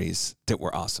stories that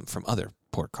were awesome from other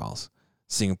port calls.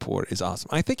 Singapore is awesome.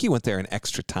 I think you went there an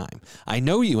extra time. I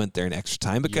know you went there an extra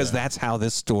time because that's how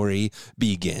this story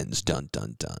begins. Dun,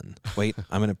 dun, dun. Wait,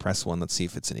 I'm going to press one. Let's see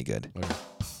if it's any good. Okay.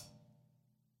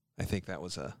 I think that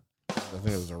was I think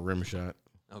it was a rim shot.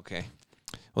 Okay.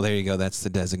 Well, there you go. That's the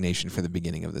designation for the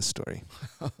beginning of this story.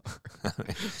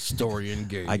 Story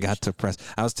engaged. I got to press.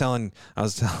 I was telling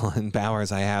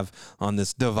Bowers I have on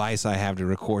this device I have to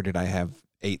record it. I have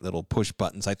 8 little push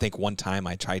buttons. I think one time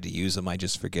I tried to use them. I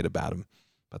just forget about them.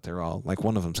 But they're all like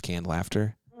one of them's canned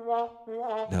laughter.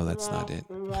 No, that's not it.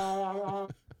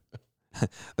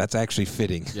 That's actually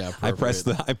fitting. Yeah, I pressed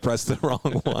the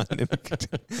wrong one and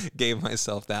gave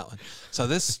myself that one. So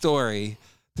this story,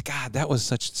 God, that was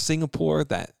such Singapore.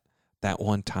 That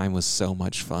one time was so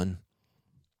much fun.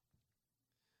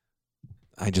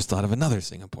 I just thought of another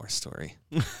Singapore story.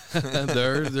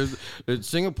 There's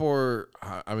Singapore.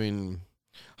 I mean,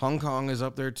 Hong Kong is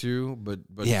up there too, but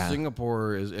yeah.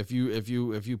 Singapore is. If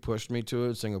you pushed me to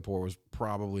it, Singapore was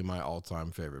probably my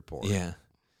all-time favorite port. Yeah,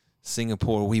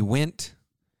 Singapore. We went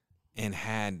and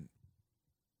had.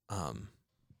 I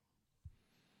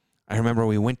remember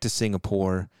we went to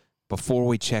Singapore before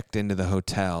we checked into the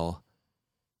hotel.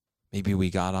 Maybe we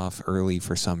got off early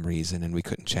for some reason and we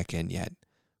couldn't check in yet.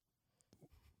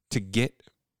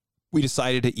 We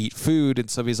decided to eat food, and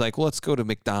somebody's like, well, let's go to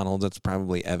McDonald's. That's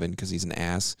probably Evan because he's an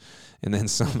ass. And then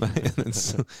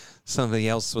somebody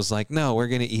else was like, no, we're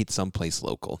going to eat someplace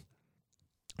local.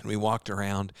 And we walked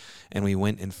around, and we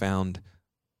went and found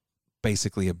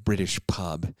basically a British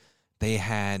pub they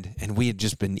had, and we had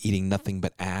just been eating nothing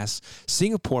but ass.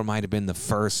 Singapore might have been the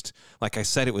first, like I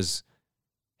said, it was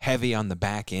heavy on the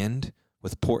back end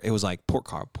with pork. It was like pork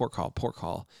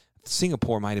call.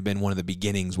 Singapore might have been one of the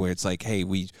beginnings where it's like, hey,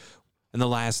 in the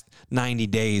last 90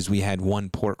 days, we had one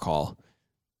port call.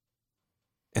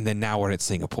 And then now we're at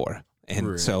Singapore.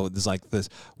 And so it's like this,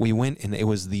 we went and it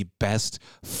was the best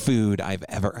food I've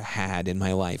ever had in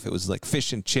my life. It was like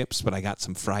fish and chips, but I got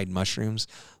some fried mushrooms.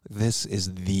 This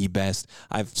is the best.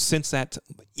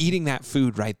 Eating that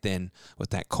food right then with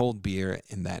that cold beer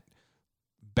and that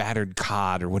battered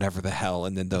cod or whatever the hell,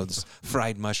 and then those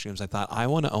fried mushrooms, I thought, I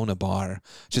want to own a bar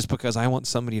just because I want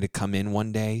somebody to come in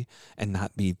one day and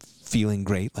not be feeling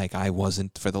great like I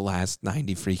wasn't for the last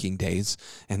 90 freaking days,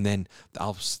 and then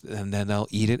they'll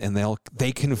eat it and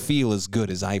they can feel as good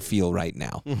as I feel right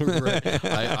now. Right.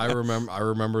 I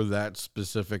remember that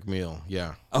specific meal.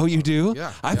 Yeah. Oh, you do?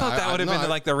 Yeah. I thought that would have been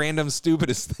like the random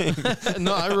stupidest thing.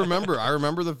 No, I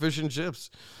remember the fish and chips.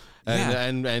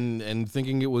 And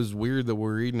thinking it was weird that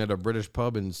we're eating at a British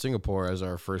pub in Singapore as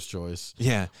our first choice.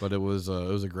 Yeah, but it was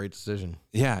a great decision.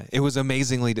 Yeah, it was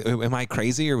amazingly. Am I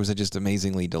crazy, or was it just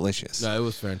amazingly delicious? No, it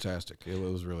was fantastic. It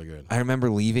was really good. I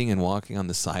remember leaving and walking on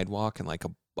the sidewalk, and like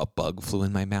a bug flew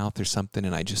in my mouth or something,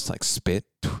 and I just like spit.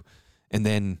 And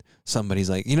then somebody's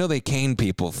like, they cane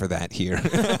people for that here.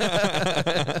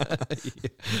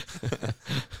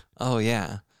 Oh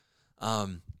yeah,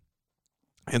 and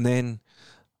then.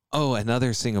 Oh,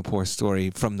 another Singapore story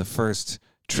from the first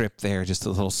trip there, just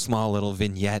a small little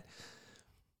vignette.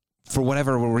 For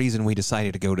whatever reason, we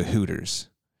decided to go to Hooters.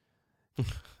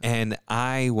 And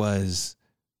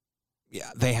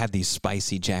they had these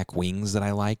spicy Jack wings that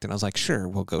I liked, and I was like, sure,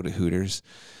 we'll go to Hooters.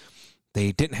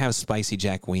 They didn't have spicy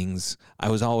Jack wings. I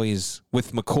was always,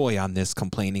 with McCoy on this,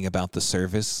 complaining about the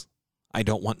service. I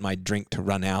don't want my drink to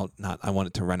run out. I want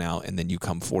it to run out, and then you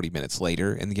come 40 minutes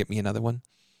later and get me another one.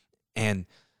 And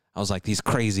I was like, these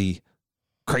crazy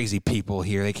people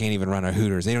here, they can't even run a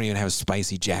Hooters. They don't even have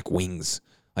spicy Jack wings.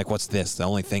 Like, what's this? The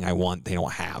only thing I want, they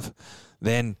don't have.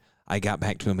 Then I got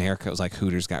back to America. It was like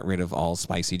Hooters got rid of all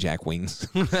spicy Jack wings.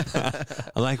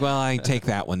 I'm like, well, I take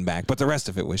that one back. But the rest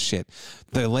of it was shit.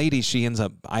 The lady,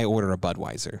 I order a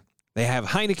Budweiser. They have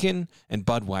Heineken and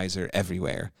Budweiser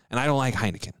everywhere. And I don't like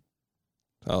Heineken.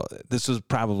 So this was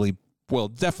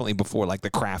definitely before like the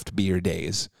craft beer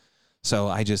days. So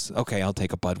I'll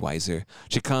take a Budweiser.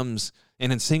 She comes,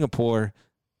 and in Singapore,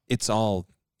 it's all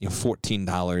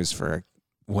 $14 for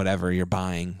whatever you're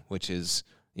buying, which is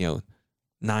 $9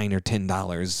 or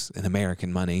 $10 in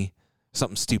American money,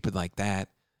 something stupid like that.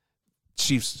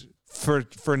 She's for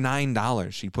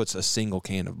 $9, she puts a single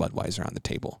can of Budweiser on the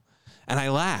table, and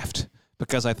I laughed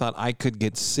because I thought I could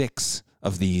get 6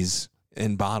 of these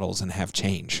in bottles and have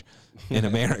change. In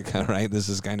America, right? This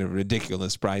is kind of a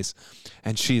ridiculous price.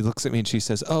 And she looks at me and she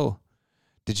says, "Oh,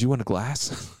 did you want a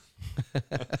glass?"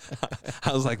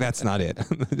 I was like, "That's not it.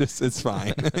 It's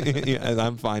fine. Yeah,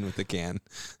 I'm fine with the can."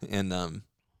 And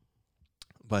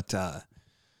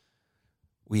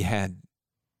we had.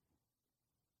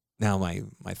 Now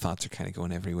my thoughts are kind of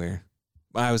going everywhere.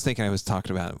 I was thinking, I was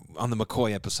talking about on the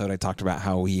McCoy episode, I talked about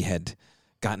how we had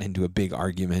gotten into a big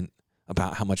argument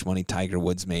about how much money Tiger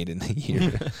Woods made in a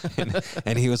year.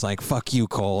 and he was like, fuck you,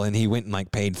 Cole. And he went and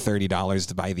like paid $30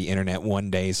 to buy the internet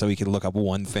one day so he could look up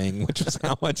one thing, which was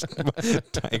how much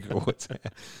Tiger Woods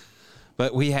had.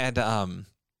 But we had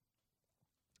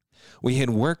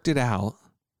worked it out.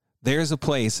 There's a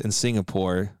place in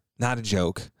Singapore, not a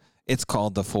joke. It's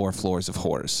called the 4 Floors of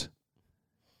Horrors.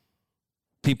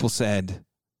 People said,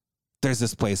 there's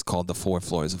this place called the 4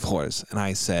 Floors of Horrors. And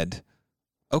I said,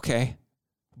 okay.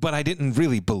 But I didn't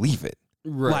really believe it.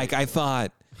 Right. Like I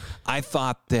thought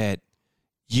that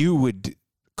you would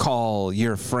call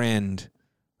your friend,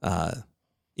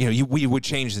 we would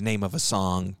change the name of a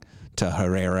song to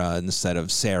Herrera instead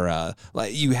of Sarah.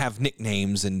 Like you have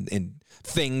nicknames and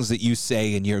things that you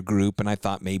say in your group. And I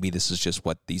thought maybe this is just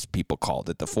what these people called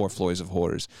it, the 4 Floors of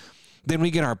Horrors. Then we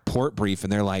get our port brief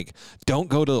and they're like, don't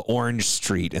go to Orange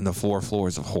Street in the 4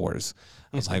 Floors of Horrors.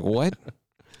 I was like, what?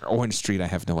 Orange Street, I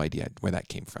have no idea where that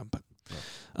came from. But,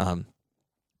 and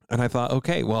I thought,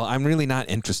 okay, well, I'm really not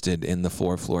interested in the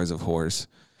 4 Floors of Horrors.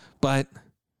 But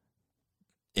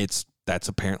that's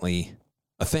apparently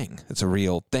a thing. It's a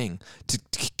real thing. To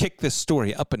kick this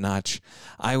story up a notch,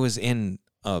 we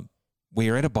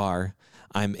were at a bar.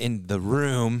 I'm in the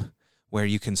room where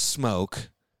you can smoke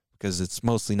because it's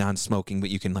mostly non-smoking, but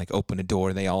you can like open a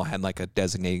door. They all had like a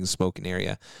designated smoking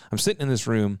area. I'm sitting in this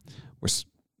room. We're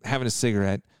having a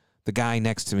cigarette. The guy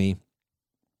next to me,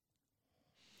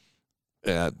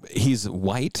 he's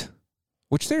white,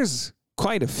 which there's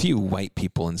quite a few white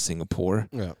people in Singapore,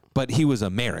 Yeah. but he was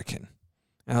American.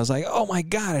 And I was like, oh my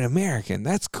God, an American.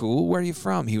 That's cool. Where are you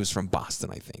from? He was from Boston,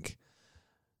 I think.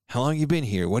 How long have you been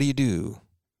here? What do you do?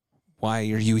 Why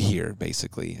are you here,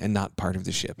 basically, and not part of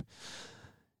the ship?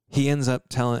 He ends up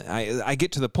telling, I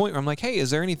get to the point where I'm like, hey,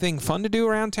 is there anything fun to do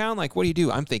around town? Like, what do you do?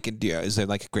 I'm thinking, is there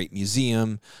like a great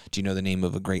museum? Do you know the name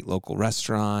of a great local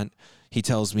restaurant? He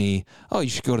tells me, oh, you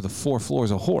should go to the 4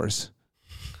 Floors of Horrors.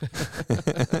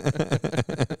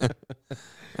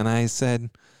 And I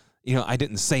said, I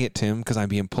didn't say it to him because I'm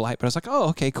being polite, but I was like, oh,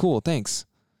 okay, cool, thanks.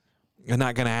 I'm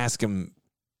not going to ask him,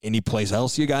 any place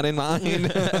else you got in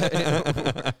mind?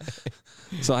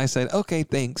 So I said, okay,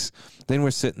 thanks. Then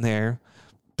we're sitting there.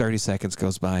 30 seconds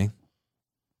goes by.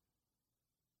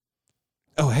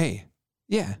 Oh, hey.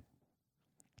 Yeah.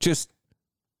 Just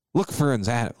look for an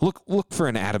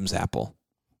Adam's apple.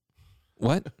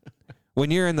 What?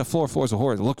 When you're in the 4 Floors of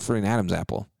Horrors, look for an Adam's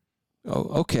apple.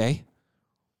 Oh, okay.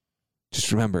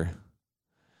 Just remember,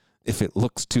 if it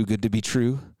looks too good to be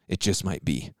true, it just might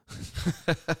be.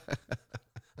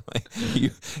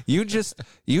 You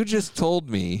just told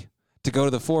me to go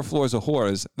to the 4 Floors of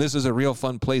Horrors. This is a real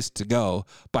fun place to go.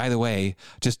 By the way,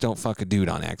 just don't fuck a dude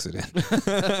on accident.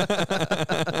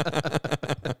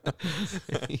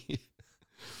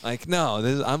 Like,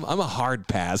 no, I'm a hard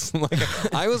pass.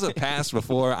 Like, I was a pass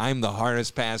before. I'm the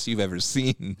hardest pass you've ever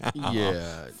seen now.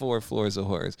 Yeah. 4 Floors of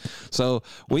Horrors. So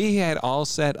we had all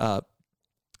set up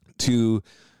to,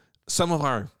 some of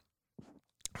our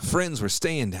friends were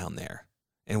staying down there.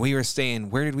 And we were staying,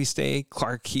 where did we stay?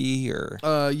 Clark Key or?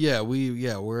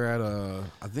 We're at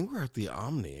I think we're at the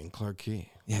Omni in Clark Key.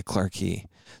 Yeah, Clark Key.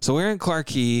 So we're in Clark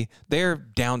Key. They're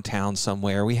downtown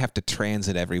somewhere. We have to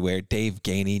transit everywhere. Dave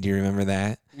Gainey, do you remember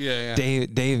that? Yeah. Dave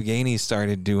Gainey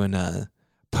started doing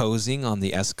posing on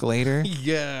the escalator.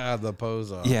 Yeah, the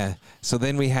pose off. Yeah. So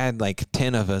then we had like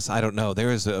 10 of us. I don't know. There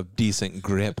was a decent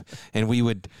grip. And we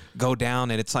would go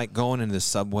down, and it's like going into the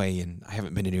subway. And I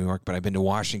haven't been to New York, but I've been to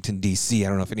Washington, D.C. I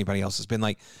don't know if anybody else has been.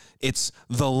 Like, it's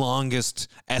the longest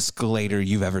escalator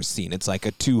you've ever seen. It's like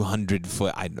a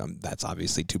 200-foot. That's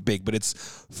obviously too big, but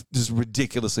it's this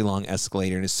ridiculously long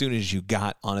escalator. And as soon as you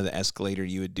got onto the escalator,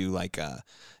 you would do like a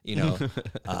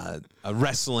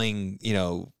wrestling,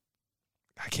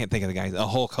 I can't think of the guy, a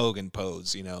Hulk Hogan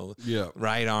pose, Yeah.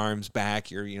 right arms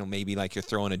back. You're, maybe like you're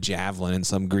throwing a javelin in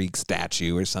some Greek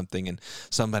statue or something, and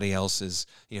somebody else is,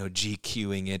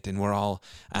 GQing it. And we're all,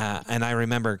 and I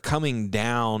remember coming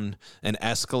down an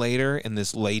escalator, and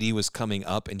this lady was coming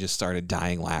up and just started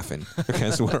dying laughing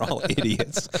because we're all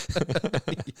idiots.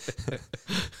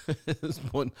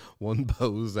 one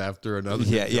pose after another.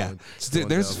 Yeah.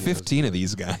 There's 15 of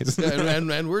these guys.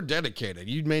 and we're dedicated.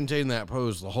 You maintain that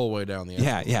pose the whole way down the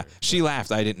escalator. Yeah. She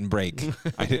laughed. I didn't break.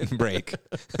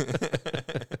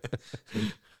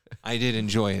 I did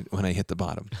enjoy it when I hit the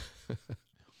bottom.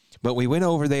 But we went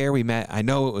over there. We met. I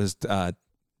know it was,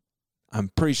 I'm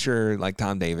pretty sure like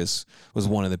Tom Davis was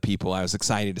one of the people I was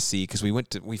excited to see, because we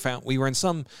were in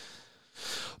some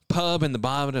pub in the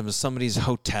bottom of somebody's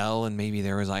hotel, and maybe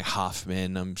there was like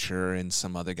Hoffman, I'm sure, and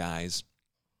some other guys.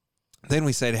 Then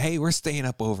we said, hey, we're staying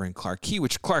up over in Clark Key,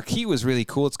 which Clark Key was really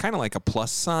cool. It's kind of like a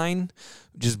plus sign,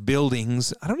 just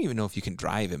buildings. I don't even know if you can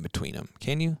drive in between them.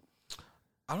 Can you?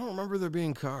 I don't remember there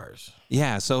being cars.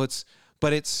 Yeah, so it's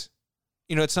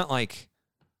not like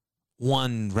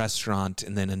one restaurant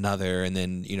and then another and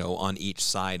then, on each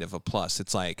side of a plus.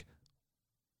 It's like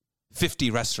 50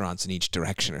 restaurants in each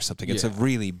direction or something. It's a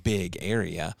really big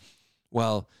area.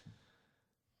 Well,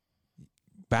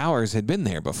 Bowers had been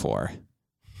there before.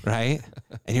 Right?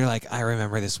 And you're like, I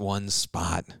remember this one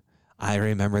spot.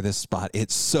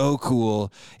 It's so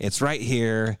cool. It's right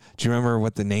here. Do you remember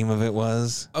what the name of it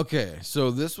was? Okay, so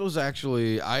this was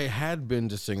actually, I had been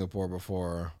to Singapore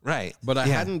before. Right. But I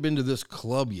hadn't been to this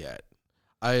club yet.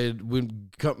 I would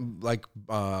come, like,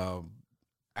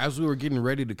 as we were getting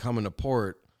ready to come into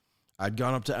port, I'd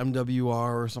gone up to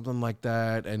MWR or something like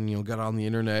that, and, got on the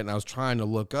internet, and I was trying to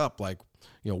look up, like,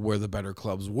 where the better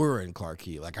clubs were in Clark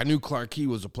Key. Like, I knew Clark Key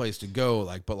was a place to go,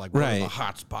 but one of the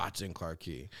hot spots in Clark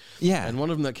Key. Yeah. And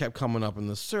one of them that kept coming up in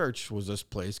the search was this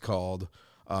place called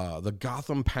the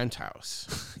Gotham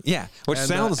Penthouse. Yeah, which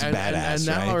sounds badass, and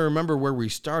now right? I remember where we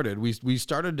started. We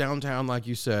started downtown, like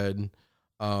you said.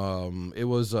 It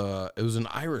was an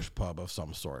Irish pub of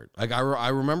some sort. Like, I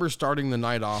remember starting the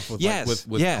night off with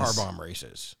car bomb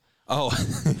races. Oh,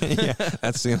 yeah,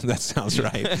 that sounds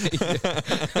right.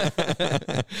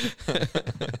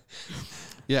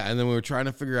 Yeah, and then we were trying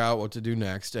to figure out what to do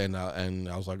next, and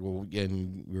I was like, well,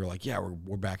 and we were like, yeah,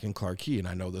 we're back in Clark Key, and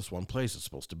I know this one place is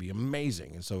supposed to be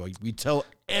amazing, and so we tell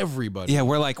everybody. Yeah,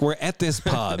 we're at this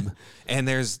pub, and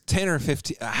there's 10 or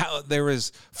 15. There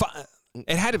was 5.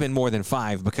 It had to have been more than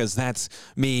 5 because that's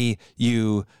me,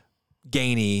 you,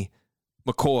 Gainey,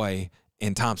 McCoy,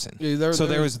 and Thompson. Yeah,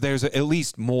 there's at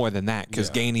least more than that because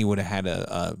Gainey would have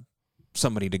had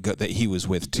somebody to go that he was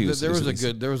with too. There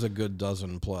was a good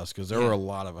dozen plus because there were a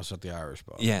lot of us at the Irish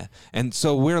pub. Yeah, and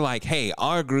so we're like, hey,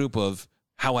 our group of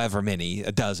however many,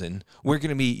 a dozen, we're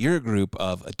gonna meet your group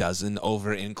of a dozen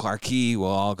over in Clark Key. We'll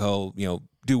all go,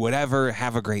 do whatever,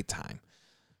 have a great time.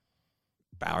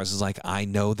 Bowers is like, I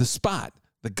know the spot.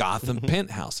 The Gotham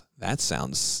Penthouse. That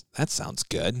sounds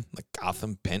good. The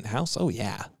Gotham Penthouse. Oh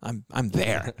yeah, I'm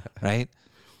there, right?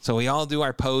 So we all do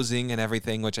our posing and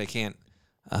everything, which I can't.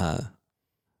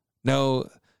 No,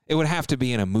 it would have to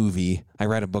be in a movie. I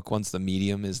read a book once. The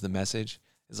medium is the message.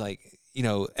 It's like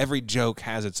every joke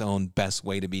has its own best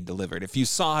way to be delivered. If you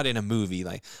saw it in a movie,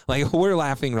 like we're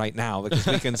laughing right now because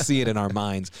we can see it in our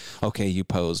minds. Okay, you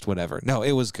posed, whatever. No,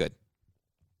 it was good.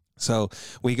 So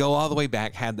we go all the way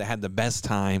back, had the best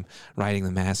time riding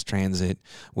the mass transit.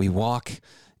 We walk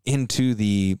into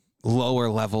the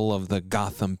lower level of the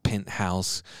Gotham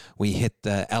Penthouse. We hit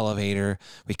the elevator.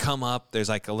 We come up. There's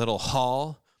like a little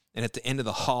hall. And at the end of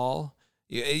the hall,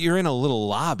 you're in a little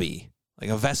lobby, like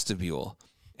a vestibule.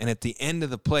 And at the end of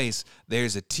the place,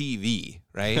 there's a TV,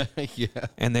 right? Yeah.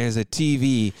 And there's a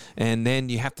TV. And then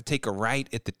you have to take a right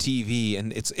at the TV.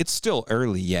 And it's still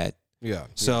early yet. Yeah.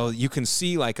 So you can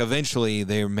see like eventually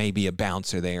there may be a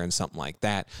bouncer there and something like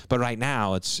that. But right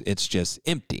now it's just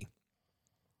empty.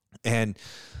 And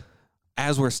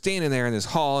as we're standing there in this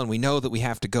hall and we know that we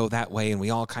have to go that way and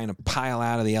we all kind of pile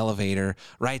out of the elevator,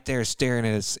 right there staring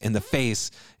at us in the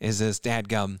face is this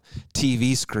dadgum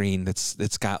TV screen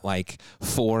that's got like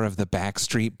 4 of the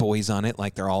Backstreet Boys on it.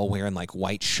 Like they're all wearing like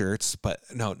white shirts, but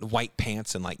no, white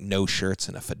pants and like no shirts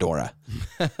and a fedora.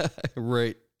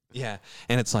 Right. Yeah.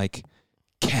 And it's like,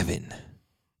 Kevin,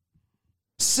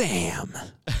 Sam,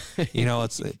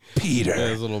 it's Peter.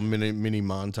 There's a little mini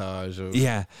montage of.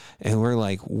 Yeah. And we're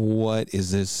like, what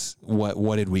is this?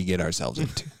 What did we get ourselves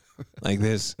into? Like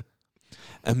this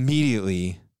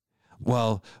immediately.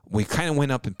 Well, we kind of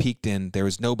went up and peeked in. There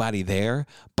was nobody there,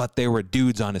 but there were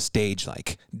dudes on a stage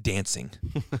like dancing.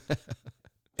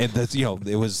 And that's,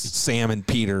 it was Sam and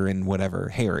Peter and whatever,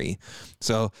 Harry.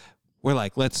 So we're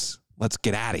like, let's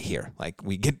get out of here. Like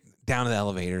we get down to the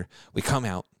elevator, we come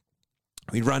out,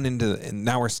 we run into, and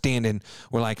now we're standing.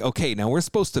 We're like, okay, now we're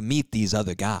supposed to meet these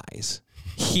other guys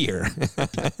here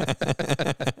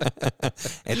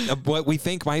at what we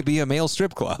think might be a male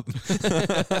strip club.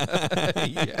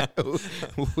 Yeah,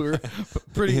 we're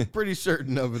pretty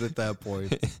certain of it at that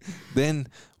point. Then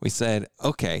we said,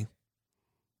 okay,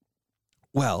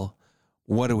 well,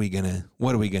 what are we gonna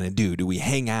do? Do we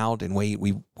hang out and wait?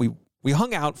 We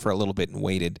hung out for a little bit and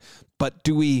waited, but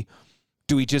do we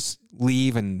just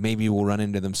leave and maybe we'll run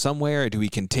into them somewhere, or do we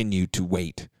continue to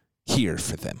wait here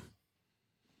for them?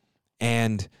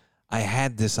 And I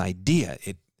had this idea.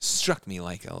 It struck me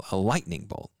like a lightning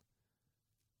bolt.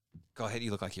 Go ahead.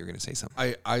 You look like you were going to say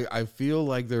something. I feel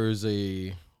like there is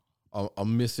a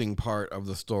missing part of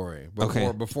the story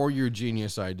before your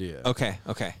genius idea. Okay.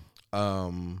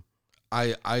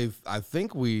 I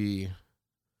think we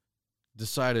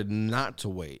decided not to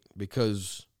wait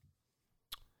because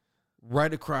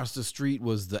right across the street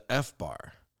was the F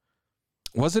bar.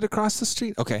 Was it across the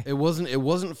street? Okay. It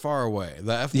wasn't far away.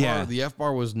 The F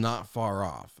bar was not far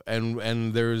off.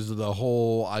 And there's the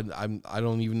whole I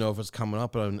don't even know if it's coming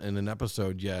up in an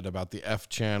episode yet about the F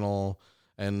channel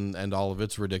and all of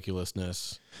its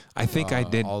ridiculousness. I think I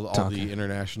did all the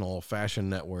international fashion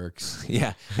networks.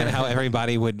 Yeah, and how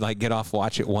everybody would like get off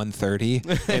watch at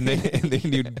 1:30 and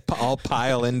then you'd all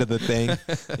pile into the thing.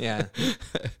 Yeah.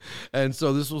 And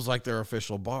so this was like their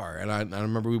official bar, and I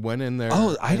remember we went in there.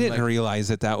 Oh, I didn't realize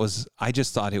that was. I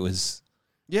just thought it was.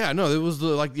 Yeah, no, it was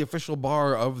the official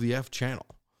bar of the F channel.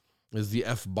 Is the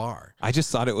F bar. I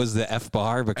just thought it was the F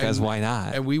bar because why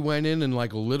not? And we went in and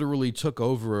like literally took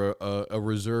over a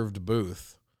reserved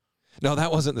booth. No,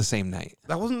 that wasn't the same night.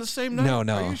 That wasn't the same night?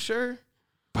 No. Are you sure?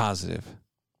 Positive.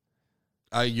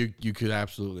 You could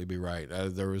absolutely be right.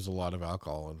 There was a lot of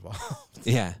alcohol involved.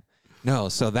 Yeah. No,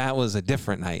 so that was a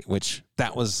different night, which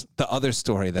that was the other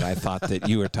story that I thought that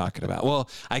you were talking about. Well,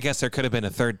 I guess there could have been a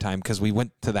third time because we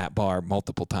went to that bar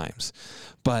multiple times.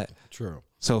 But true.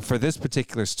 So for this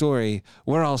particular story,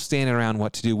 we're all standing around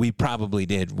what to do. We probably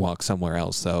did walk somewhere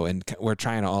else, though, and we're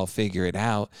trying to all figure it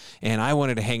out. And I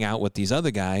wanted to hang out with these other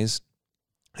guys,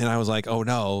 And I was like, oh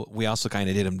no, we also kind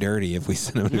of did him dirty if we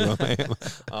sent him to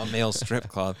a male strip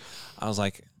club. I was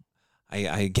like,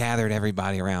 I gathered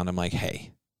everybody around. I'm like,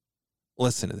 hey,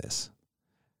 listen to this.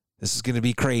 This is going to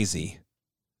be crazy,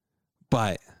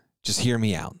 but just hear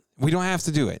me out. We don't have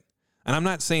to do it. And I'm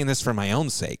not saying this for my own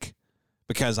sake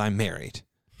because I'm married,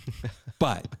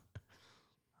 but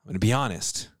I'm going to be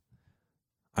honest.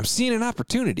 I'm seeing an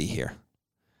opportunity here.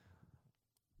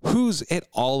 Who's at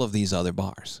all of these other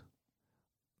bars?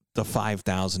 The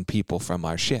 5,000 people from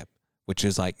our ship, which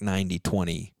is like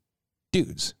 90-20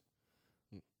 dudes.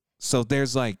 So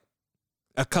there's like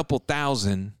a couple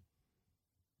thousand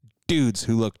dudes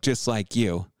who look just like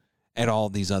you at all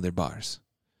these other bars.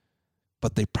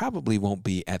 But they probably won't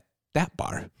be at that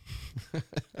bar.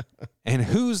 And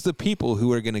who's the people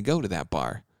who are going to go to that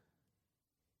bar?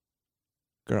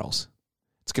 Girls.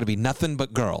 It's going to be nothing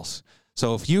but girls.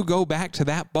 So if you go back to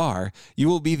that bar, you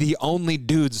will be the only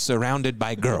dudes surrounded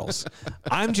by girls.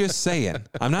 I'm just saying.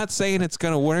 I'm not saying it's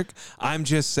going to work. I'm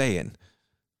just saying.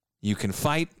 You can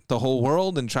fight the whole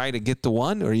world and try to get the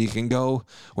one, or you can go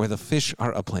where the fish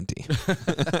are aplenty.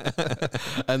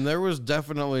 And there was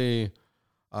definitely,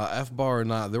 F-bar or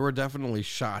not, there were definitely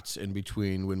shots in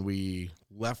between when we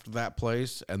left that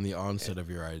place and the onset of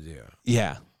your idea.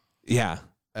 Yeah. Yeah.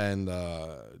 And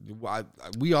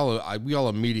we all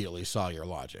immediately saw your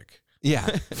logic. Yeah.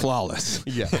 Flawless.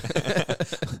 Yeah.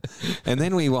 And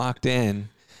then we walked in,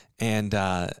 and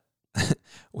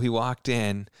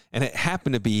and it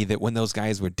happened to be that when those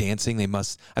guys were dancing,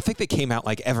 I think they came out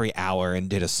like every hour and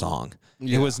did a song.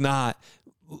 Yeah. It was not,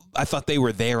 I thought they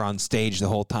were there on stage the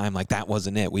whole time. Like that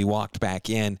wasn't it. We walked back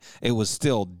in. It was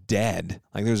still dead.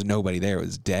 Like there was nobody there. It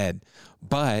was dead.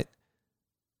 But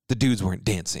the dudes weren't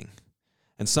dancing.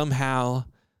 And somehow,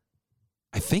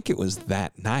 I think it was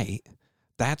that night,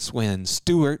 that's when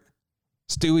Stewie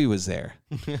was there.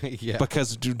 Yeah.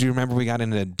 Because do you remember we got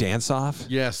into a dance off?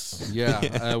 Yes.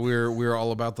 Yeah. We were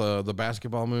all about the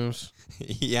basketball moves.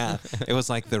 Yeah. It was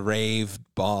like the rave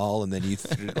ball, and then you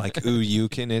threw like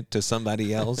ooh-yukin it to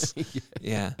somebody else.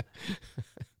 Yeah.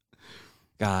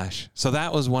 Gosh. So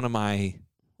that was one of my,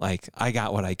 like, I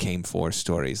got what I came for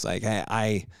stories. Like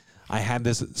I had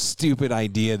this stupid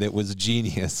idea that was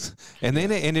genius. And then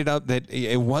it ended up that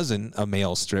it wasn't a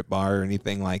male strip bar or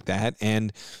anything like that.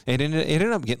 And it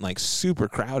ended up getting like super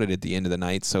crowded at the end of the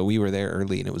night. So we were there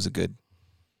early, and it was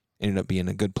ended up being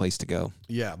a good place to go.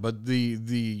 Yeah. But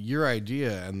your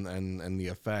idea and the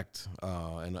effect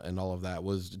and all of that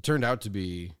it turned out to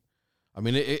be, I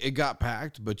mean, it got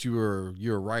packed, but you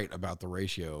were right about the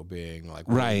ratio being like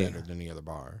way better than any other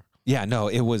bar. Yeah, no,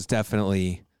 it was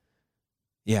definitely.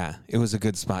 Yeah, it was a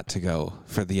good spot to go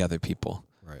for the other people.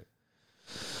 Right.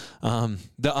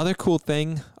 The other cool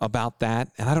thing about that,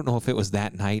 and I don't know if it was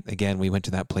that night, again, we went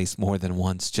to that place more than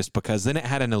once just because then it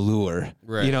had an allure.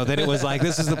 Right. You know, then it was like,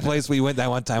 this is the place we went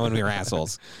that one time when we were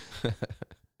assholes.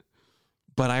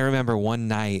 But I remember one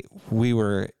night we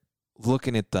were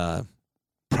looking at the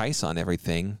price on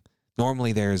everything.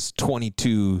 Normally there's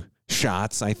 22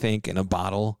 shots, I think, in a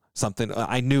bottle. Something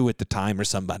I knew at the time, or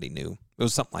somebody knew. It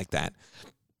was something like that.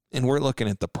 And we're looking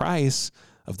at the price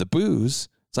of the booze.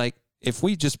 It's like, if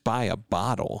we just buy a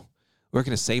bottle, we're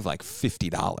going to save like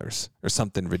 $50 or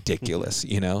something ridiculous,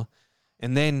 you know?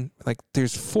 And then, like,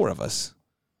 there's 4 of us.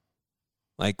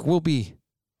 Like,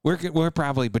 we're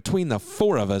probably, between the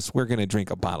 4 of us, we're going to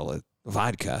drink a bottle of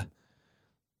vodka.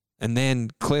 And then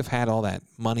Cliff had all that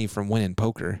money from winning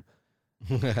poker.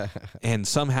 And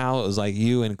somehow it was like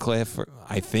you and Cliff,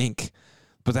 I think.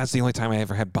 But that's the only time I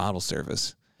ever had bottle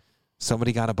service.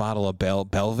 Somebody got a bottle of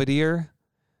Belvedere.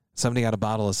 Somebody got a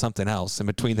bottle of something else. And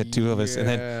between the two of us, and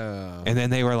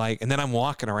then they were like, and then I'm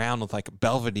walking around with like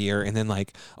Belvedere, and then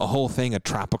like a whole thing of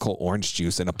tropical orange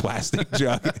juice in a plastic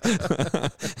jug.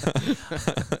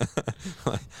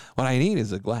 What I need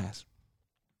is a glass.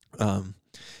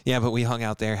 Yeah, but we hung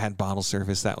out there, had bottle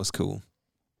service. That was cool.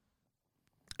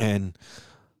 And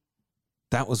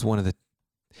that was one of the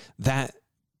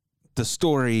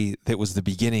story that was the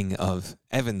beginning of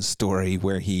Evan's story,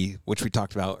 which we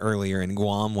talked about earlier in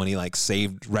Guam, when he like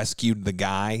rescued the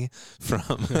guy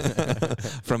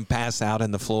from pass out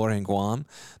in the floor in Guam.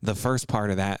 The first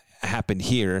part of that happened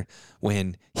here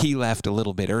when he left a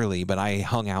little bit early, but I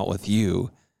hung out with you.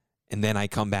 And then I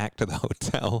come back to the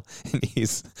hotel, and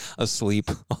he's asleep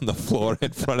on the floor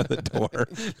in front of the door.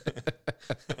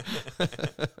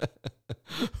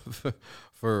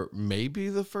 For maybe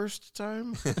the first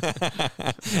time?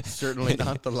 Certainly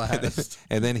not the last.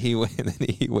 And then he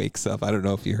wakes up. I don't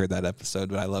know if you heard that episode,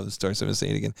 but I love the story, so I'm going to say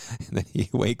it again. And then he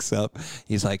wakes up.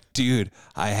 He's like, dude,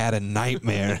 I had a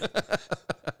nightmare.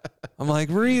 I'm like,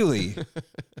 really?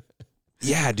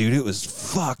 yeah, dude, it was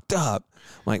fucked up.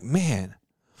 I'm like, man,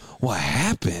 what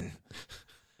happened?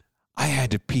 I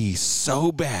had to pee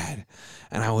so bad,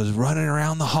 and I was running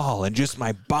around the hall in just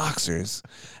my boxers,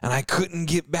 and I couldn't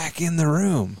get back in the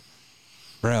room.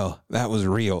 Bro, that was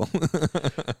real.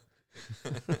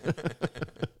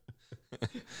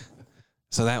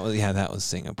 So that was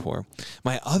Singapore.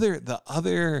 The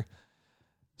other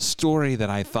story that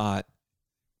I thought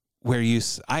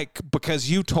because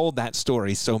you told that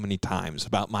story so many times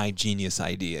about my genius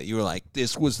idea. You were like,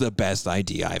 this was the best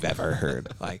idea I've ever heard.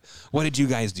 Like, what did you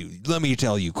guys do? Let me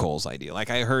tell you Cole's idea. Like,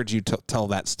 I heard you tell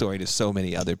that story to so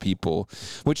many other people,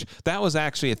 which that was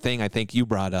actually a thing I think you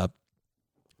brought up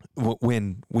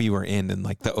when we were in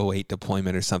like the 08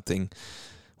 deployment or something,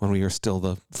 when we were still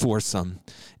the foursome.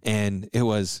 And it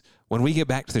was, when we get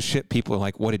back to the ship, people are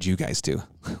like, what did you guys do?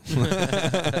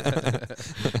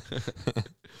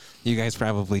 You guys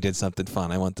probably did something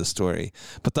fun. I want the story.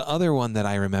 But the other one that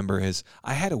I remember is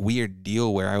I had a weird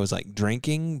deal where I was like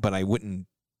drinking, but I wouldn't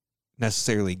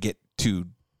necessarily get too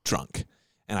drunk.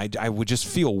 And I would just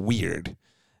feel weird.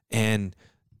 And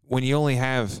when you only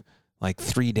have like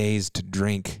 3 days to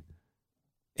drink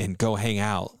and go hang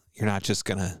out, you're not just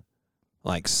going to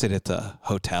like sit at the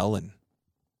hotel and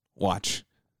watch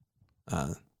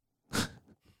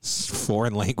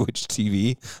foreign language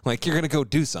TV. Like, you're going to go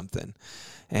do something.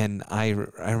 And I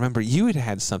remember you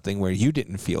had something where you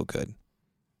didn't feel good.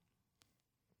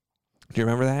 Do you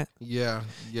remember that? Yeah.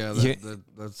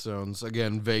 That sounds,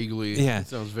 again, vaguely. Yeah.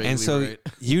 Sounds vaguely and so right.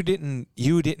 you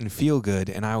didn't feel good,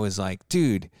 and I was like,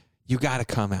 dude, you got to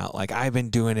come out. Like, I've been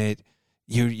doing it.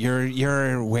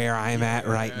 You're where I'm at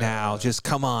right now. Just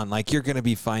come on. Like, you're going to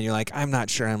be fine. You're like, I'm not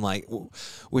sure. I'm like,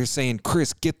 we're saying,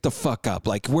 Chris, get the fuck up.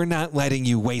 Like, we're not letting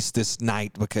you waste this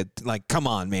night because, like, come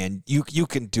on, man. You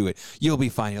can do it. You'll be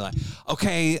fine. You're like,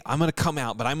 okay, I'm going to come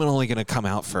out, but I'm only going to come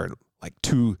out for like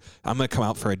I'm going to come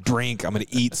out for a drink. I'm going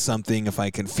to eat something if I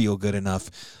can feel good enough.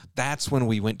 That's when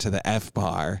we went to the F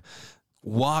bar,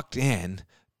 walked in,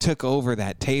 took over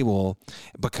that table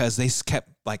because they kept,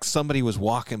 like, somebody was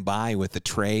walking by with a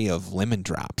tray of lemon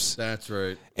drops. That's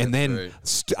right. And then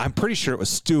I'm pretty sure it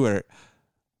was Stuart.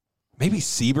 Maybe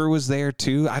Sieber was there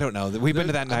too. I don't know. We've been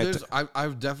to that night.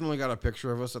 I've definitely got a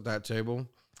picture of us at that table.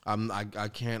 I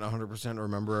can't 100%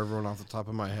 remember everyone off the top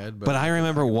of my head, but I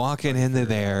remember walking into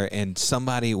there and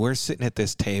we're sitting at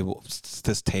this table.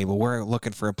 We're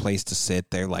looking for a place to sit.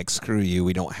 They're like, screw you.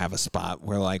 We don't have a spot.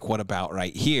 We're like, what about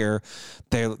right here?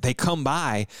 They come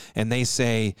by and they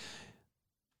say,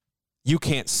 you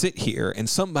can't sit here. And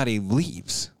somebody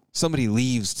leaves. Somebody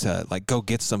leaves to like go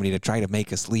get somebody to try to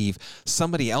make us leave.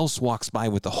 Somebody else walks by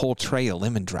with a whole tray of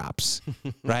lemon drops,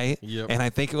 right? Yep. And I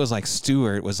think it was like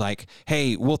Stuart was like,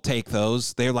 hey, we'll take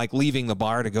those. They're like leaving the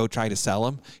bar to go try to sell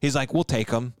them. He's like, we'll take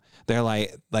them. They're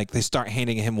like they start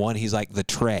handing him one. He's like, the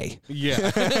tray.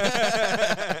 Yeah.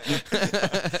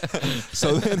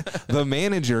 So then the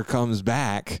manager comes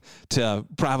back to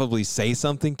probably say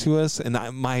something to us, and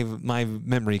my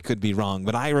memory could be wrong,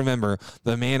 but I remember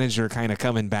the manager kind of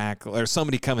coming back, or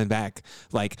somebody coming back,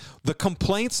 like, the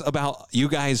complaints about you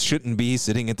guys shouldn't be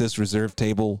sitting at this reserve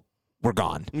table were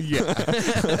gone. Yeah.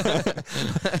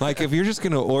 Like, if you're just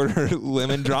going to order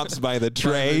lemon drops by the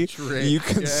tray, you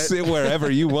can sit wherever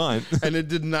you want. And it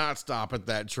did not stop at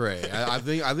that tray. I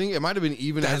think it might have been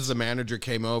even as the manager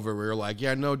came over, we were like,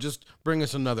 yeah, no, just bring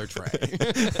us another tray.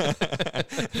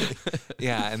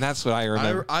 Yeah, and that's what I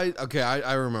remember.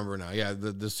 I remember now. Yeah,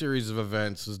 the series of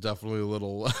events is definitely a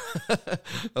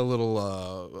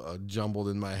little jumbled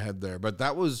in my head there. But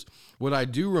that was what I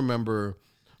do remember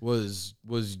was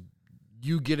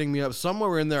you getting me up.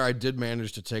 Somewhere in there, I did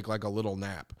manage to take like a little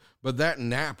nap, but that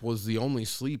nap was the only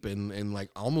sleep in like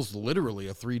almost literally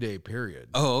a 3-day period.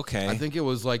 Oh, okay. I think it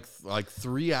was like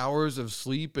 3 hours of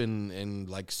sleep in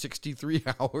like 63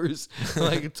 hours,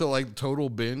 like to like total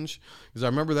binge. Because I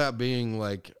remember that being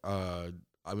like, I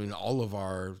mean, all of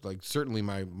our, like, certainly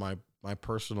my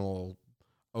personal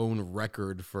own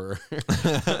record for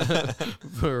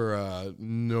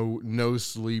no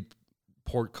sleep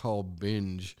port call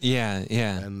binge. Yeah.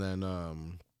 And then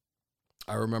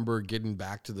I remember getting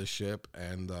back to the ship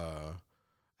and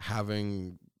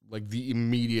having like the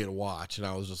immediate watch, and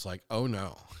I was just like, oh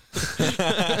no.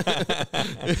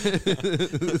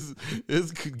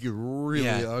 this could get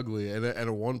really ugly. And at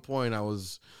one point I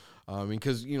was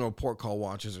because, you know, port call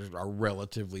watches are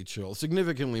relatively chill,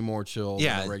 significantly more chill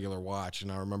than a regular watch.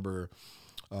 And I remember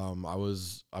I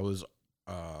was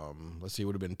let's see, it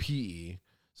would have been PE,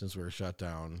 since we were shut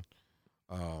down.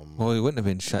 Well, we wouldn't have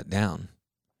been shut down.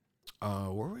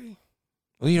 Were we?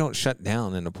 Well, you don't shut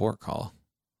down in a port call.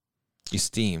 You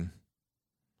steam.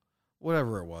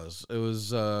 whatever it was. It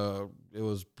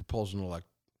was propulsion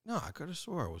No, I could have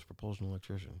swore it was propulsion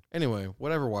electrician. Anyway,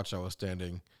 whatever watch I was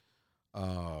standing,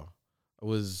 I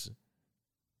was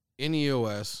in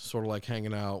EOS, sort of like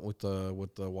hanging out with the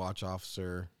watch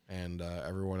officer and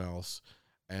everyone else.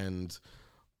 And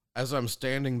as I'm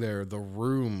standing there, the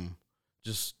room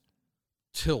just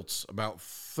tilts about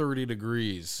 30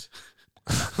 degrees.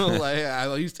 Like, at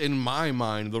least in my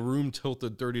mind, the room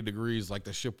tilted 30 degrees, like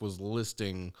the ship was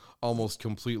listing almost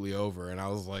completely over. And I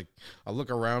was like, I look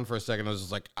around for a second. I was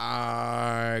just like,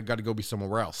 I got to go be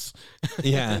somewhere else.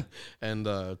 Yeah. and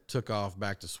took off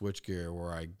back to switchgear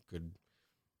where I could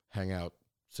hang out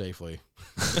safely.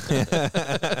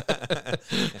 But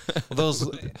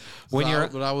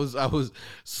I was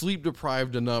sleep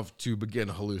deprived enough to begin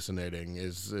hallucinating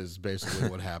is basically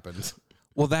what happened.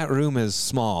 Well, that room is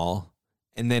small.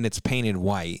 And then it's painted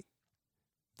white.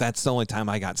 That's the only time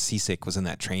I got seasick was in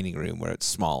that training room where it's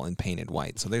small and painted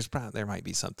white. So there might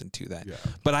be something to that. Yeah.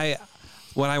 But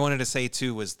what I wanted to say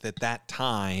too was that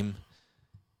time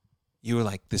you were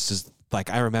like, this is like,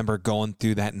 I remember going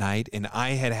through that night, and I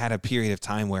had a period of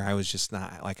time where I was just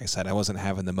not, like I said, I wasn't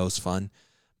having the most fun,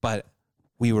 but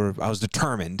I was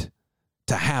determined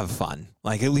to have fun.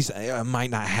 Like, at least I might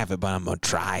not have it, but I'm going to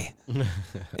try.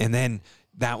 And then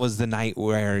that was the night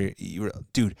where you were,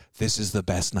 dude, this is the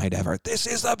best night ever. This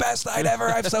is the best night ever.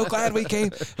 I'm so glad we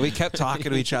came. We kept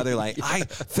talking to each other like, I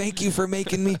thank you for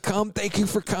making me come. Thank you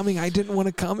for coming. I didn't want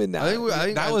to come. And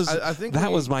that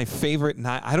was my favorite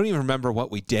night. I don't even remember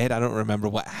what we did. I don't remember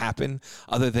what happened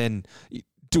other than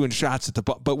doing shots at the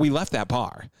bar. But we left that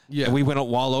bar. Yeah. And we went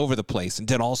all over the place and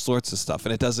did all sorts of stuff.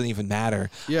 And it doesn't even matter.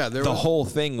 Yeah. The whole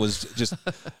thing was just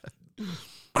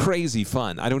crazy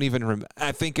fun. I don't even remember.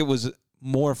 I think it was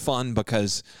more fun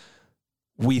because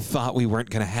we thought we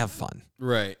weren't going to have fun.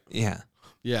 Right. Yeah.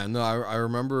 Yeah. No, I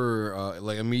remember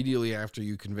like immediately after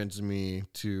you convinced me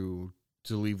to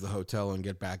leave the hotel and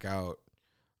get back out,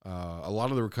 a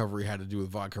lot of the recovery had to do with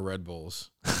vodka Red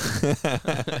Bulls.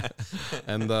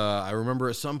 And I remember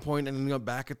at some point ending up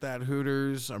back at that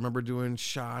Hooters. I remember doing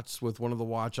shots with one of the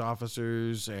watch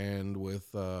officers and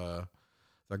with our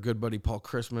good buddy Paul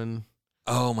Chrisman.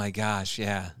 Oh my gosh.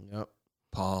 Yeah. Yep.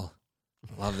 Paul.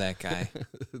 Love that guy.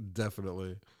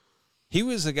 Definitely. He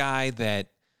was a guy that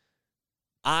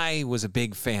I was a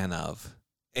big fan of,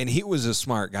 and he was a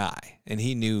smart guy, and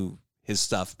he knew his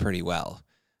stuff pretty well,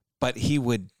 but he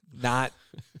would not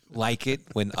like it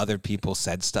when other people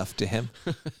said stuff to him.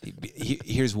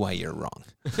 Here's why you're wrong.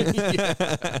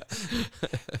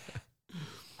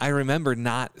 I remember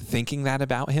not thinking that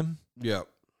about him. Yep.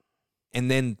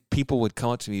 And then people would come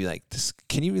up to me like,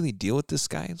 can you really deal with this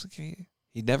guy? I was like, hey.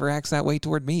 He never acts that way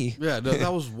toward me. Yeah, no,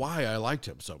 that was why I liked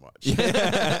him so much.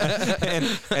 Yeah.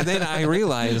 and then I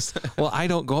realized, well, I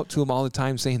don't go up to him all the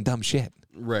time saying dumb shit.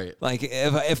 Right. Like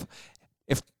if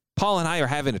Paul and I are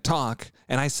having a talk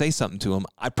and I say something to him,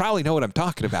 I probably know what I'm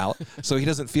talking about, so he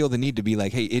doesn't feel the need to be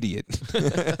like, hey, idiot.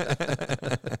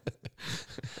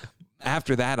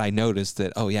 After that, I noticed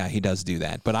that, oh, yeah, he does do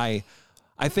that. But I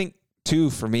think, too,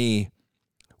 for me,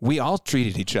 we all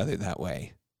treated each other that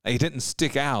way. It didn't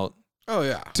stick out. Oh,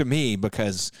 yeah. To me,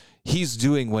 because he's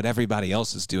doing what everybody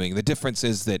else is doing. The difference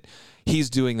is that he's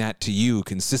doing that to you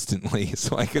consistently,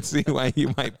 so I could see why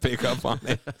you might pick up on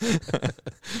it.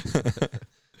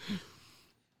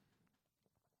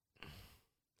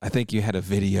 I think you had a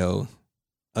video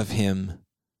of him,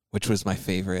 which was my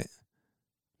favorite.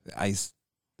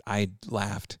 I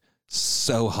laughed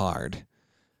so hard.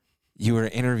 You were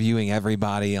interviewing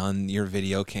everybody on your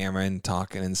video camera and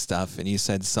talking and stuff, and you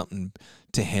said something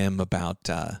to him about,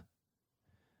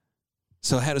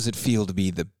 so how does it feel to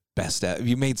be the best at,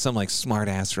 you made some like smart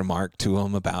ass remark to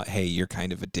him about, hey, you're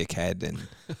kind of a dickhead and,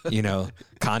 you know,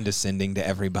 condescending to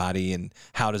everybody, and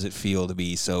how does it feel to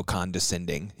be so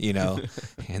condescending, you know?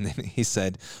 And then he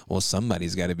said, well,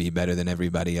 somebody's got to be better than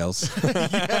everybody else.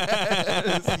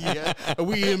 Yes, yeah.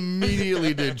 We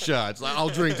immediately did shots. I'll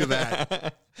drink to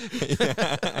that.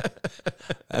 Yeah.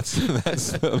 That's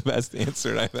the best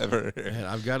answer I've ever heard. And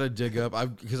I've got to dig up,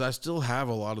 because I still have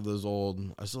a lot of those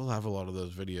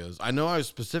videos. I know I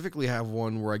specifically have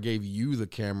one where I gave you the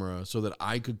camera so that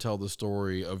I could tell the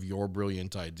story of your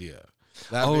brilliant idea.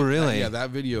 Really? That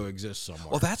video exists somewhere.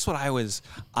 Well, that's what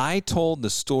I told the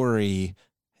story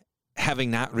having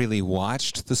not really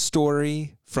watched the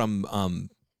story from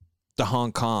the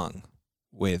Hong Kong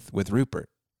with Rupert.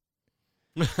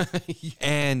 Yes.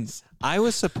 And I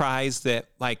was surprised that,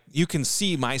 like, you can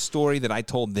see my story that I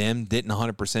told them didn't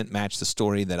 100% match the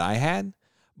story that I had,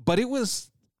 but it was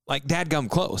like dadgum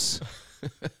close.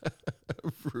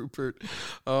 Rupert.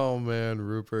 Oh man,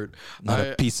 Rupert. Not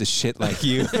a piece of shit like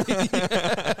you.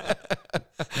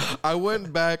 I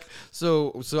went back.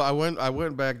 So I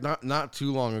went back not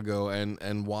too long ago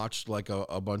and watched like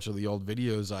a bunch of the old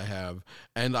videos I have,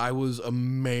 and I was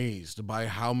amazed by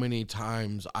how many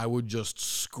times I would just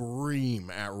scream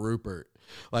at Rupert.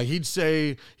 Like he'd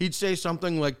say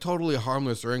something like totally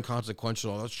harmless or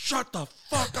inconsequential. Shut the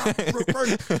fuck up,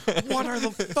 Rupert! What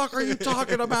the fuck are you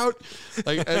talking about?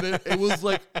 Like, and it was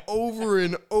like over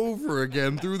and over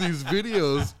again through these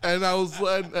videos, and I was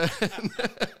like,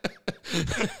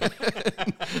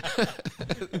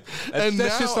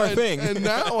 that's just our thing. And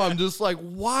now I'm just like,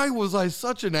 why was I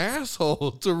such an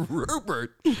asshole to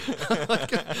Rupert?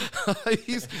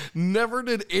 He's never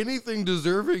did anything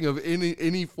deserving of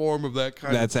any form of that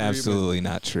kind That's of treatment. absolutely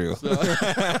not true. So,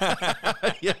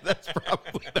 yeah, that's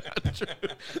probably not true.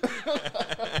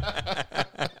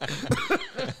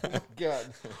 Oh, God.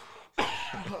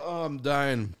 Oh, I'm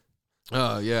dying.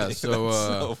 Yeah, so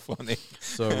so funny.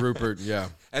 So Rupert, yeah.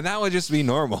 And that would just be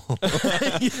normal.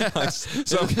 Like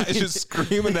some guy just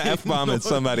screaming the F-bomb at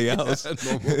somebody else.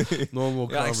 Yeah, normal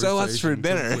conversation. Like, so what's for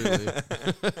dinner?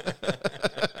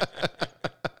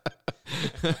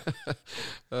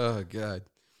 Oh God.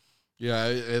 Yeah,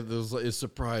 it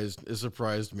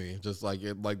surprised me. Just like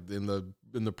in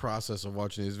the process of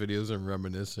watching these videos and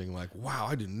reminiscing, like, wow,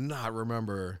 I do not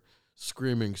remember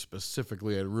screaming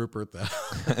specifically at Rupert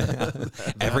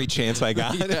that every chance I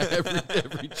got. Yeah,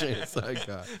 every chance I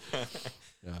got.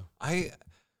 Yeah.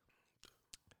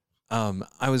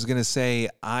 I was gonna say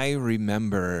I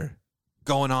remember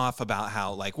going off about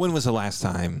how, like, when was the last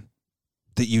time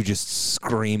that you just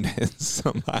screamed at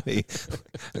somebody?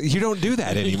 You don't do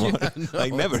that anymore. Yeah, no,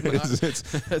 like never.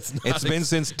 It's been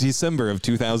since December of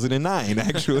 2009,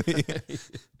 actually.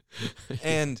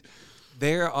 And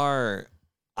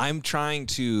I'm trying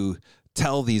to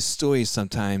tell these stories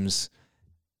sometimes.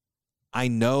 I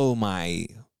know my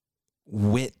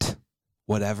wit,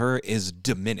 whatever, is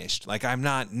diminished. Like, I'm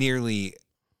not nearly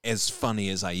as funny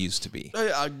as I used to be.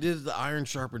 I did the iron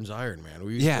sharpens iron, man.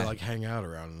 We used to like hang out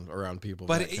around people.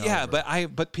 But yeah,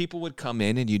 but people would come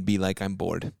in and you'd be like, I'm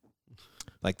bored.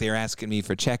 Like, they were asking me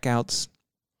for checkouts.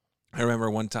 I remember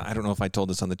one time, I don't know if I told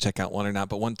this on the checkout one or not,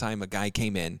 but one time a guy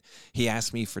came in, he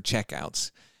asked me for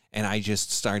checkouts, and I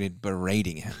just started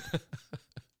berating him.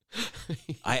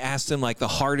 I asked him like the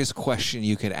hardest question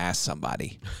you could ask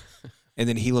somebody. And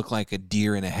then he looked like a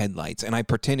deer in the headlights. And I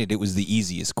pretended it was the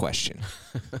easiest question.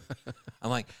 I'm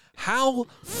like, how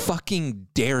fucking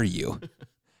dare you?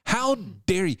 How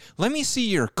dare you? Let me see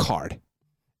your card.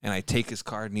 And I take his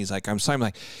card and he's like, I'm sorry. I'm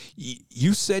like,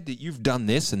 you said that you've done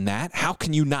this and that. How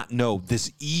can you not know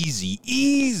this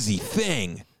easy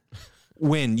thing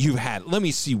when you've had, let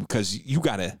me see, because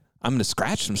I'm going to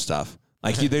scratch some stuff.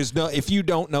 Like, if you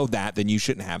don't know that, then you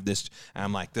shouldn't have this. And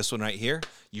I'm like, this one right here,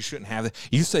 you shouldn't have it.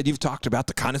 You said you've talked about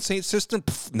the condensate system.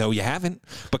 Pff, no, you haven't,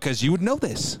 because you would know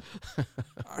this.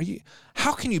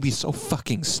 How can you be so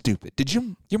fucking stupid?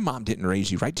 Your mom didn't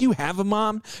raise you, right? Do you have a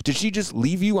mom? Did she just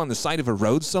leave you on the side of a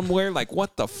road somewhere? Like,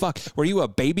 what the fuck? Were you a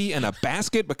baby in a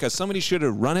basket because somebody should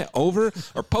have run it over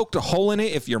or poked a hole in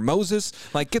it if you're Moses?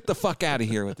 Like, get the fuck out of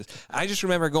here with this. I just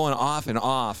remember going off and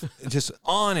off, just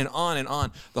on and on and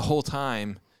on the whole time.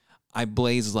 I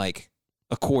blazed like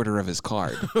a quarter of his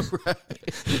card.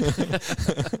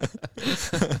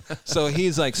 So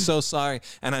he's like, so sorry.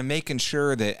 And I'm making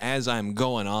sure that as I'm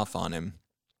going off on him,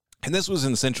 and this was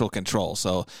in central control,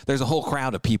 so there's a whole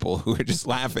crowd of people who are just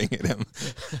laughing at him.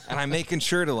 And I'm making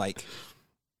sure to, like,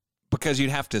 because you'd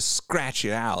have to scratch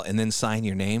it out and then sign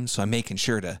your name. So I'm making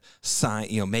sure to sign,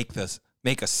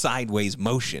 make a sideways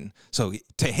motion. So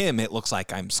to him, it looks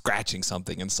like I'm scratching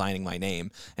something and signing my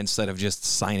name instead of just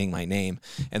signing my name.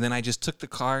 And then I just took the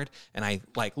card and I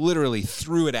like literally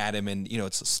threw it at him, and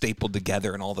it's stapled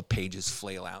together and all the pages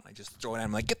flail out. And I just throw it at him.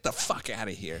 I'm like, get the fuck out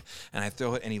of here. And I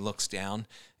throw it and he looks down,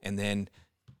 and then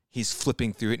he's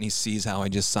flipping through it and he sees how I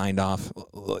just signed off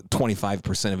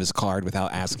 25% of his card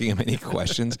without asking him any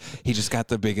questions. He just got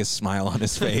the biggest smile on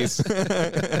his face. He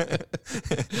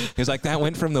was like, that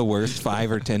went from the worst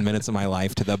 5 or 10 minutes of my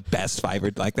life to the best 5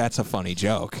 or, like, that's a funny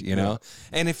joke, Yeah.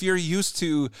 And if you're used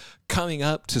to coming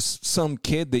up to some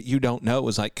kid that you don't know,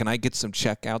 was like, can I get some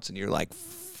checkouts? And you're like,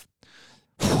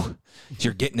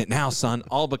 you're getting it now, son,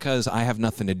 all because I have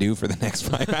nothing to do for the next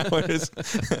 5 hours.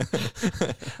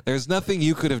 There's nothing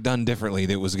you could have done differently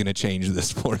that was going to change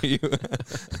this for you.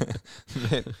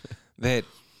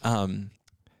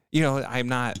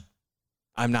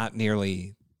 I'm not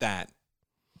nearly that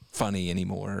funny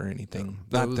anymore or anything.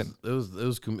 It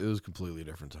was completely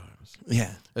different times.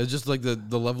 Yeah. It's just like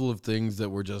the level of things that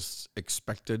were just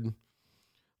expected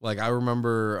Like I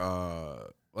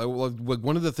remember, like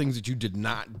one of the things that you did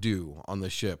not do on the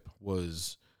ship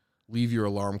was leave your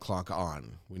alarm clock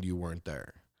on when you weren't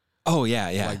there. Oh yeah,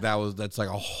 yeah. Like that's like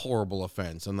a horrible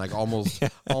offense, and like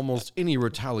almost any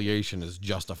retaliation is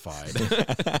justified.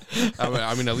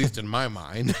 I mean, at least in my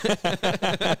mind.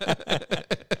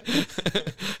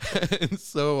 And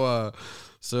so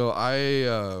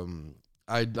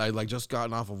I like just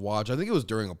gotten off of watch. I think it was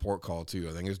during a port call too.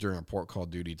 I think it was during a port call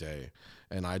duty day,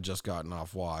 and I just gotten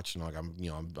off watch, and like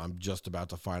I'm just about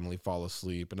to finally fall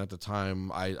asleep. And at the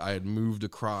time, I had moved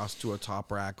across to a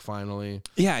top rack finally.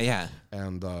 Yeah, yeah.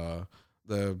 And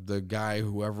the guy,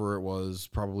 whoever it was,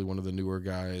 probably one of the newer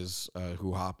guys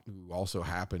who also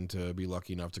happened to be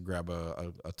lucky enough to grab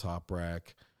a top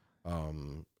rack.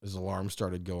 His alarm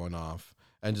started going off,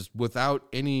 and just without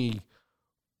any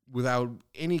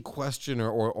question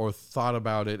or thought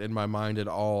about it in my mind at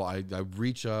all, I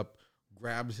reach up,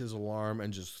 grabbed his alarm,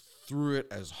 and just threw it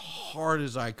as hard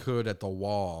as I could at the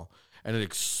wall, and it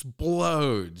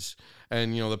explodes,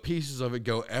 and the pieces of it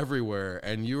go everywhere.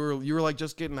 And you were like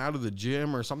just getting out of the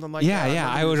gym or something like that. Yeah,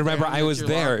 I would remember I was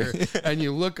there. And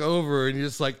you look over and you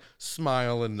just like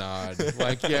smile and nod,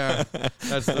 like, yeah,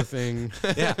 that's the thing.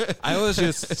 Yeah, I was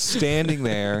just standing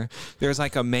there. There's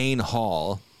like a main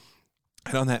hall.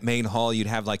 And on that main hall, you'd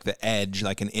have like the edge,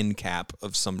 like an end cap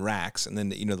of some racks, and then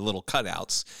the little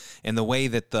cutouts. And the way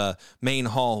that the main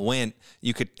hall went,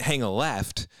 you could hang a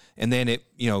left, and then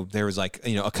there was like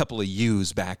a couple of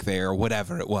U's back there or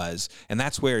whatever it was, and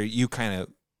that's where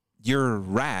your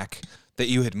rack that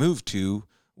you had moved to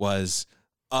was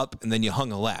up, and then you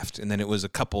hung a left, and then it was a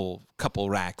couple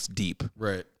racks deep.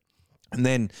 Right. And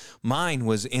then mine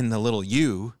was in the little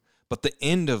U, but the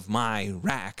end of my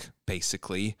rack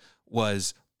basically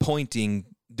was pointing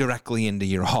directly into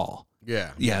your hall.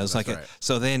 Yeah. Yeah, it was like right.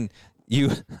 so then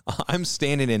I'm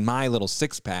standing in my little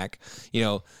 6-pack,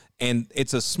 and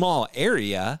it's a small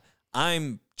area.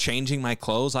 I'm changing my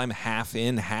clothes. I'm half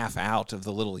in, half out of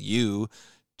the little U,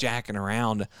 jacking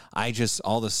around. I just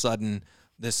all of a sudden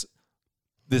this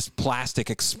plastic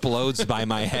explodes by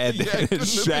my head and it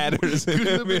shatters. Couldn't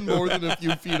have been more than a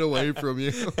few feet away from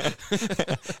you.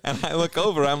 And I look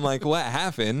over, I'm like, what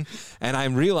happened? And I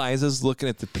realize looking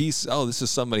at the piece, oh, this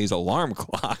is somebody's alarm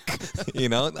clock.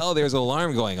 Oh, there's an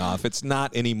alarm going off. It's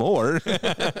not anymore.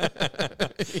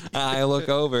 I look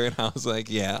over and I was like,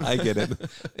 yeah, I get it.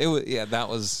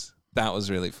 That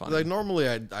was really funny. Like normally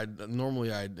I'd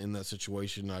in that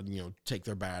situation I'd take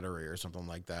their battery or something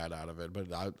like that out of it,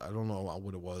 but I don't know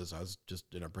what it was. I was just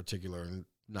in a particular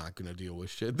not gonna deal with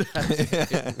shit.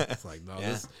 It's like no,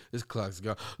 yeah. This clock's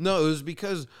gone. No, it was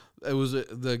because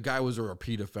the guy was a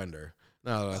repeat offender.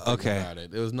 Now that I think about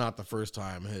it, it was not the first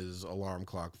time his alarm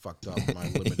clock fucked up my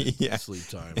limited sleep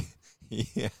time.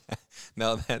 Yeah,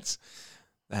 no, that's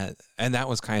that, and that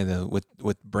was kind of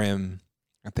with Brim.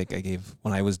 I think I gave,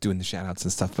 when I was doing the shout outs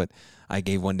and stuff, but I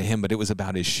gave one to him, but it was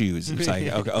about his shoes. It's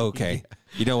like, okay.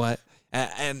 You know what?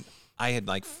 And I had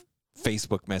like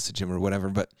Facebook message him or whatever,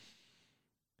 but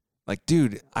like,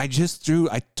 dude, I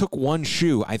took one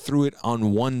shoe, I threw it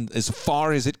on one as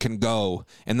far as it can go,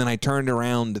 and then I turned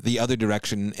around the other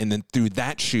direction and then threw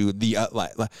that shoe.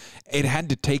 It had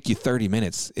to take you 30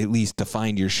 minutes at least to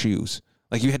find your shoes.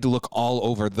 Like, you had to look all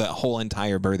over the whole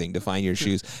entire berthing to find your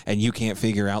shoes, and you can't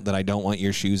figure out that I don't want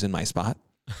your shoes in my spot?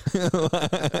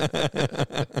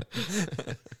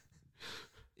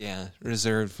 Yeah,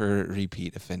 reserved for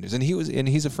repeat offenders. And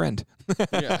he's a friend.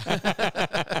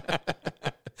 Yeah.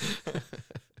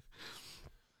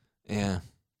 Yeah.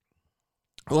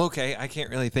 Well, okay, I can't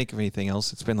really think of anything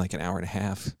else. It's been like an hour and a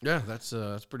half. Yeah, that's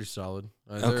pretty solid.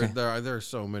 Okay. There are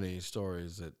so many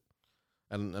stories that,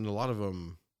 and a lot of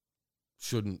them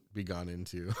shouldn't be gone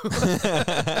into.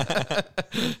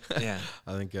 Yeah,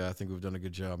 I think we've done a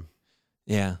good job.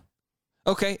 Yeah.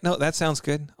 Okay. No, that sounds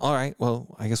good. All right.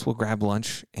 Well, I guess we'll grab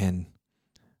lunch, and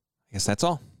I guess that's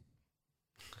all.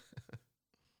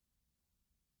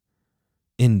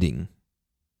 Ending.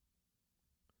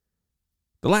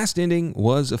 The last ending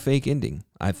was a fake ending.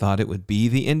 I thought it would be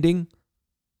the ending,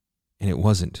 and it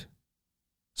wasn't.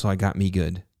 So I got me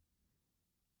good.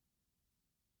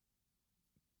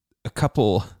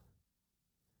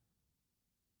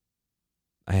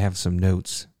 I have some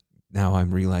notes. Now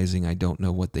I'm realizing I don't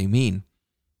know what they mean.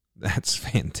 That's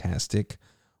fantastic.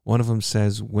 One of them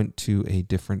says, went to a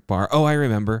different bar. Oh, I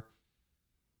remember.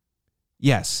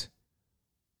 Yes.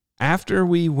 After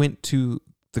we went to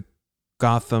the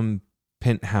Gotham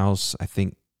Penthouse, I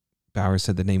think Bauer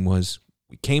said the name was,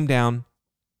 we came down.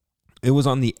 It was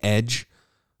on the edge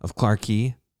of Clark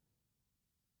Key,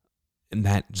 in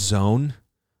that zone.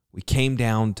 We came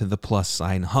down to the plus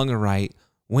sign, hung a right,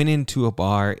 went into a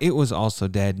bar. It was also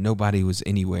dead. Nobody was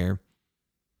anywhere.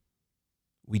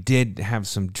 We did have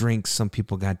some drinks. Some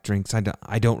people got drinks. I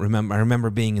don't remember. I remember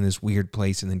being in this weird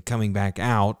place and then coming back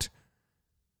out,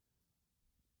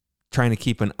 trying to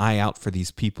keep an eye out for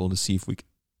these people to see if we could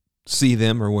see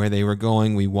them or where they were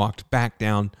going. We walked back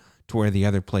down to where the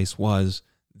other place was.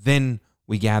 Then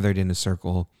we gathered in a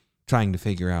circle trying to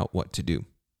figure out what to do.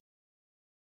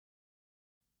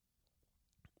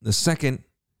 The second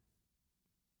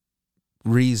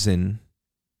reason,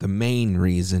 the main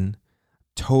reason,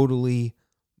 totally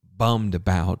bummed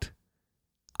about,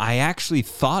 I actually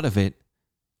thought of it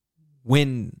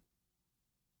when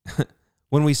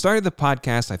we started the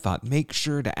podcast. I thought, make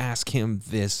sure to ask him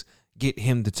this, get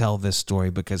him to tell this story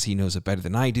because he knows it better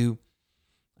than I do.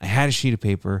 I had a sheet of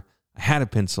paper, I had a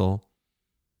pencil.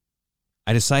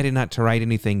 I decided not to write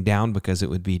anything down because it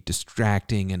would be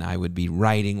distracting and I would be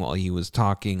writing while he was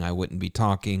talking. I wouldn't be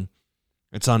talking.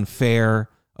 It's unfair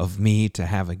of me to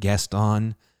have a guest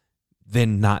on,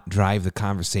 then not drive the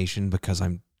conversation because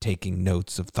I'm taking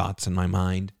notes of thoughts in my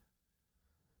mind.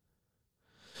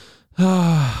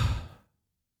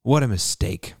 What a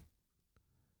mistake.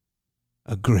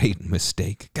 A great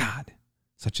mistake. God,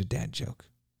 such a dad joke.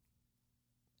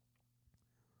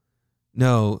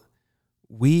 No,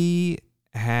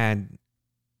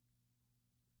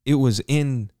 it was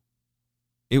in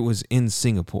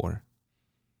Singapore.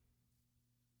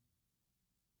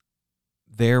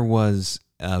 There was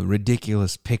a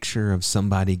ridiculous picture of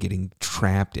somebody getting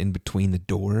trapped in between the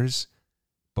doors.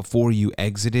 Before you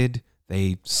exited,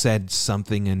 they said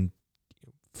something in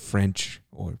French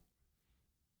or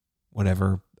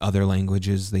whatever other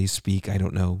languages they speak. I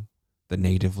don't know the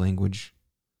native language.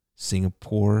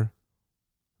 Singapore.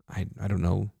 I don't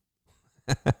know.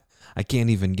 I can't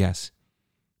even guess.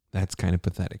 That's kind of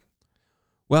pathetic.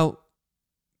 Well,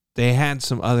 they had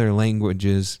some other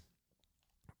languages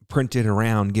printed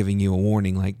around giving you a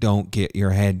warning, like don't get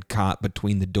your head caught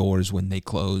between the doors when they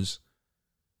close.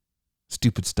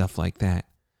 Stupid stuff like that.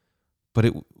 But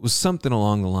it was something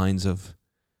along the lines of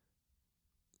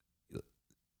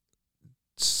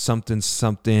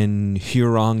something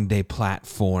Hurong de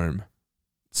platform.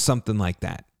 Something like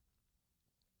that.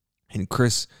 And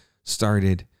Chris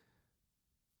started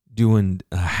doing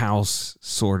a house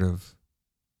sort of,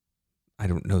 I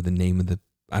don't know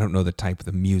the type of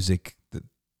the music that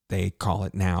they call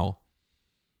it now.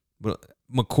 But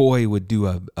McCoy would do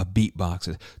a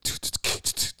beatbox.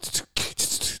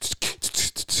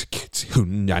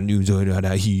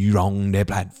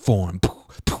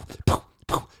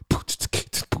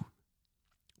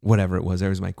 Whatever it was, there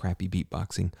was my crappy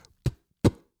beatboxing.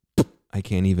 I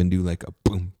can't even do like a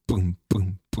boom, boom,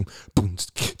 boom, boom, boom,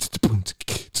 boom,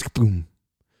 boom.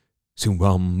 He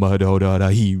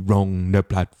wrong the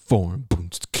platform.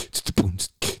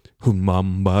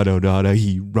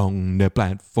 He wrong the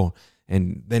platform.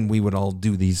 And then we would all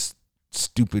do these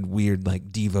stupid, weird,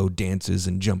 like Devo dances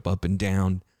and jump up and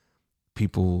down.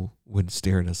 People would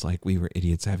stare at us like we were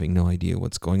idiots having no idea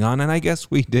what's going on. And I guess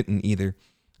we didn't either.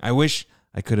 I wish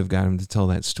I could have got him to tell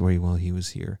that story while he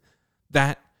was here.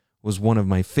 That was one of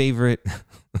my favorite.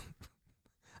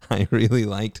 I really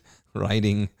liked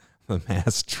riding the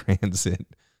mass transit.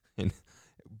 And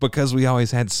because we always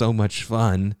had so much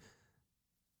fun,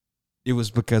 it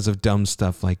was because of dumb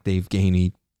stuff like Dave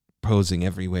Gainey posing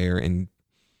everywhere and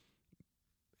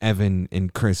Evan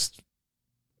and Chris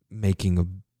making a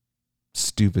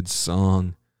stupid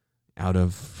song out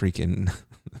of freaking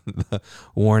the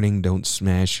warning, don't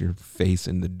smash your face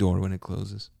in the door when it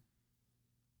closes.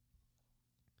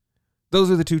 Those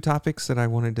are the two topics that I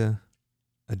wanted to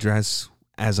address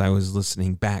as I was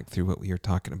listening back through what we were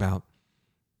talking about.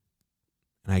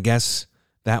 And I guess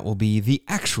that will be the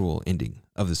actual ending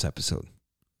of this episode.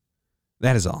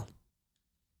 That is all.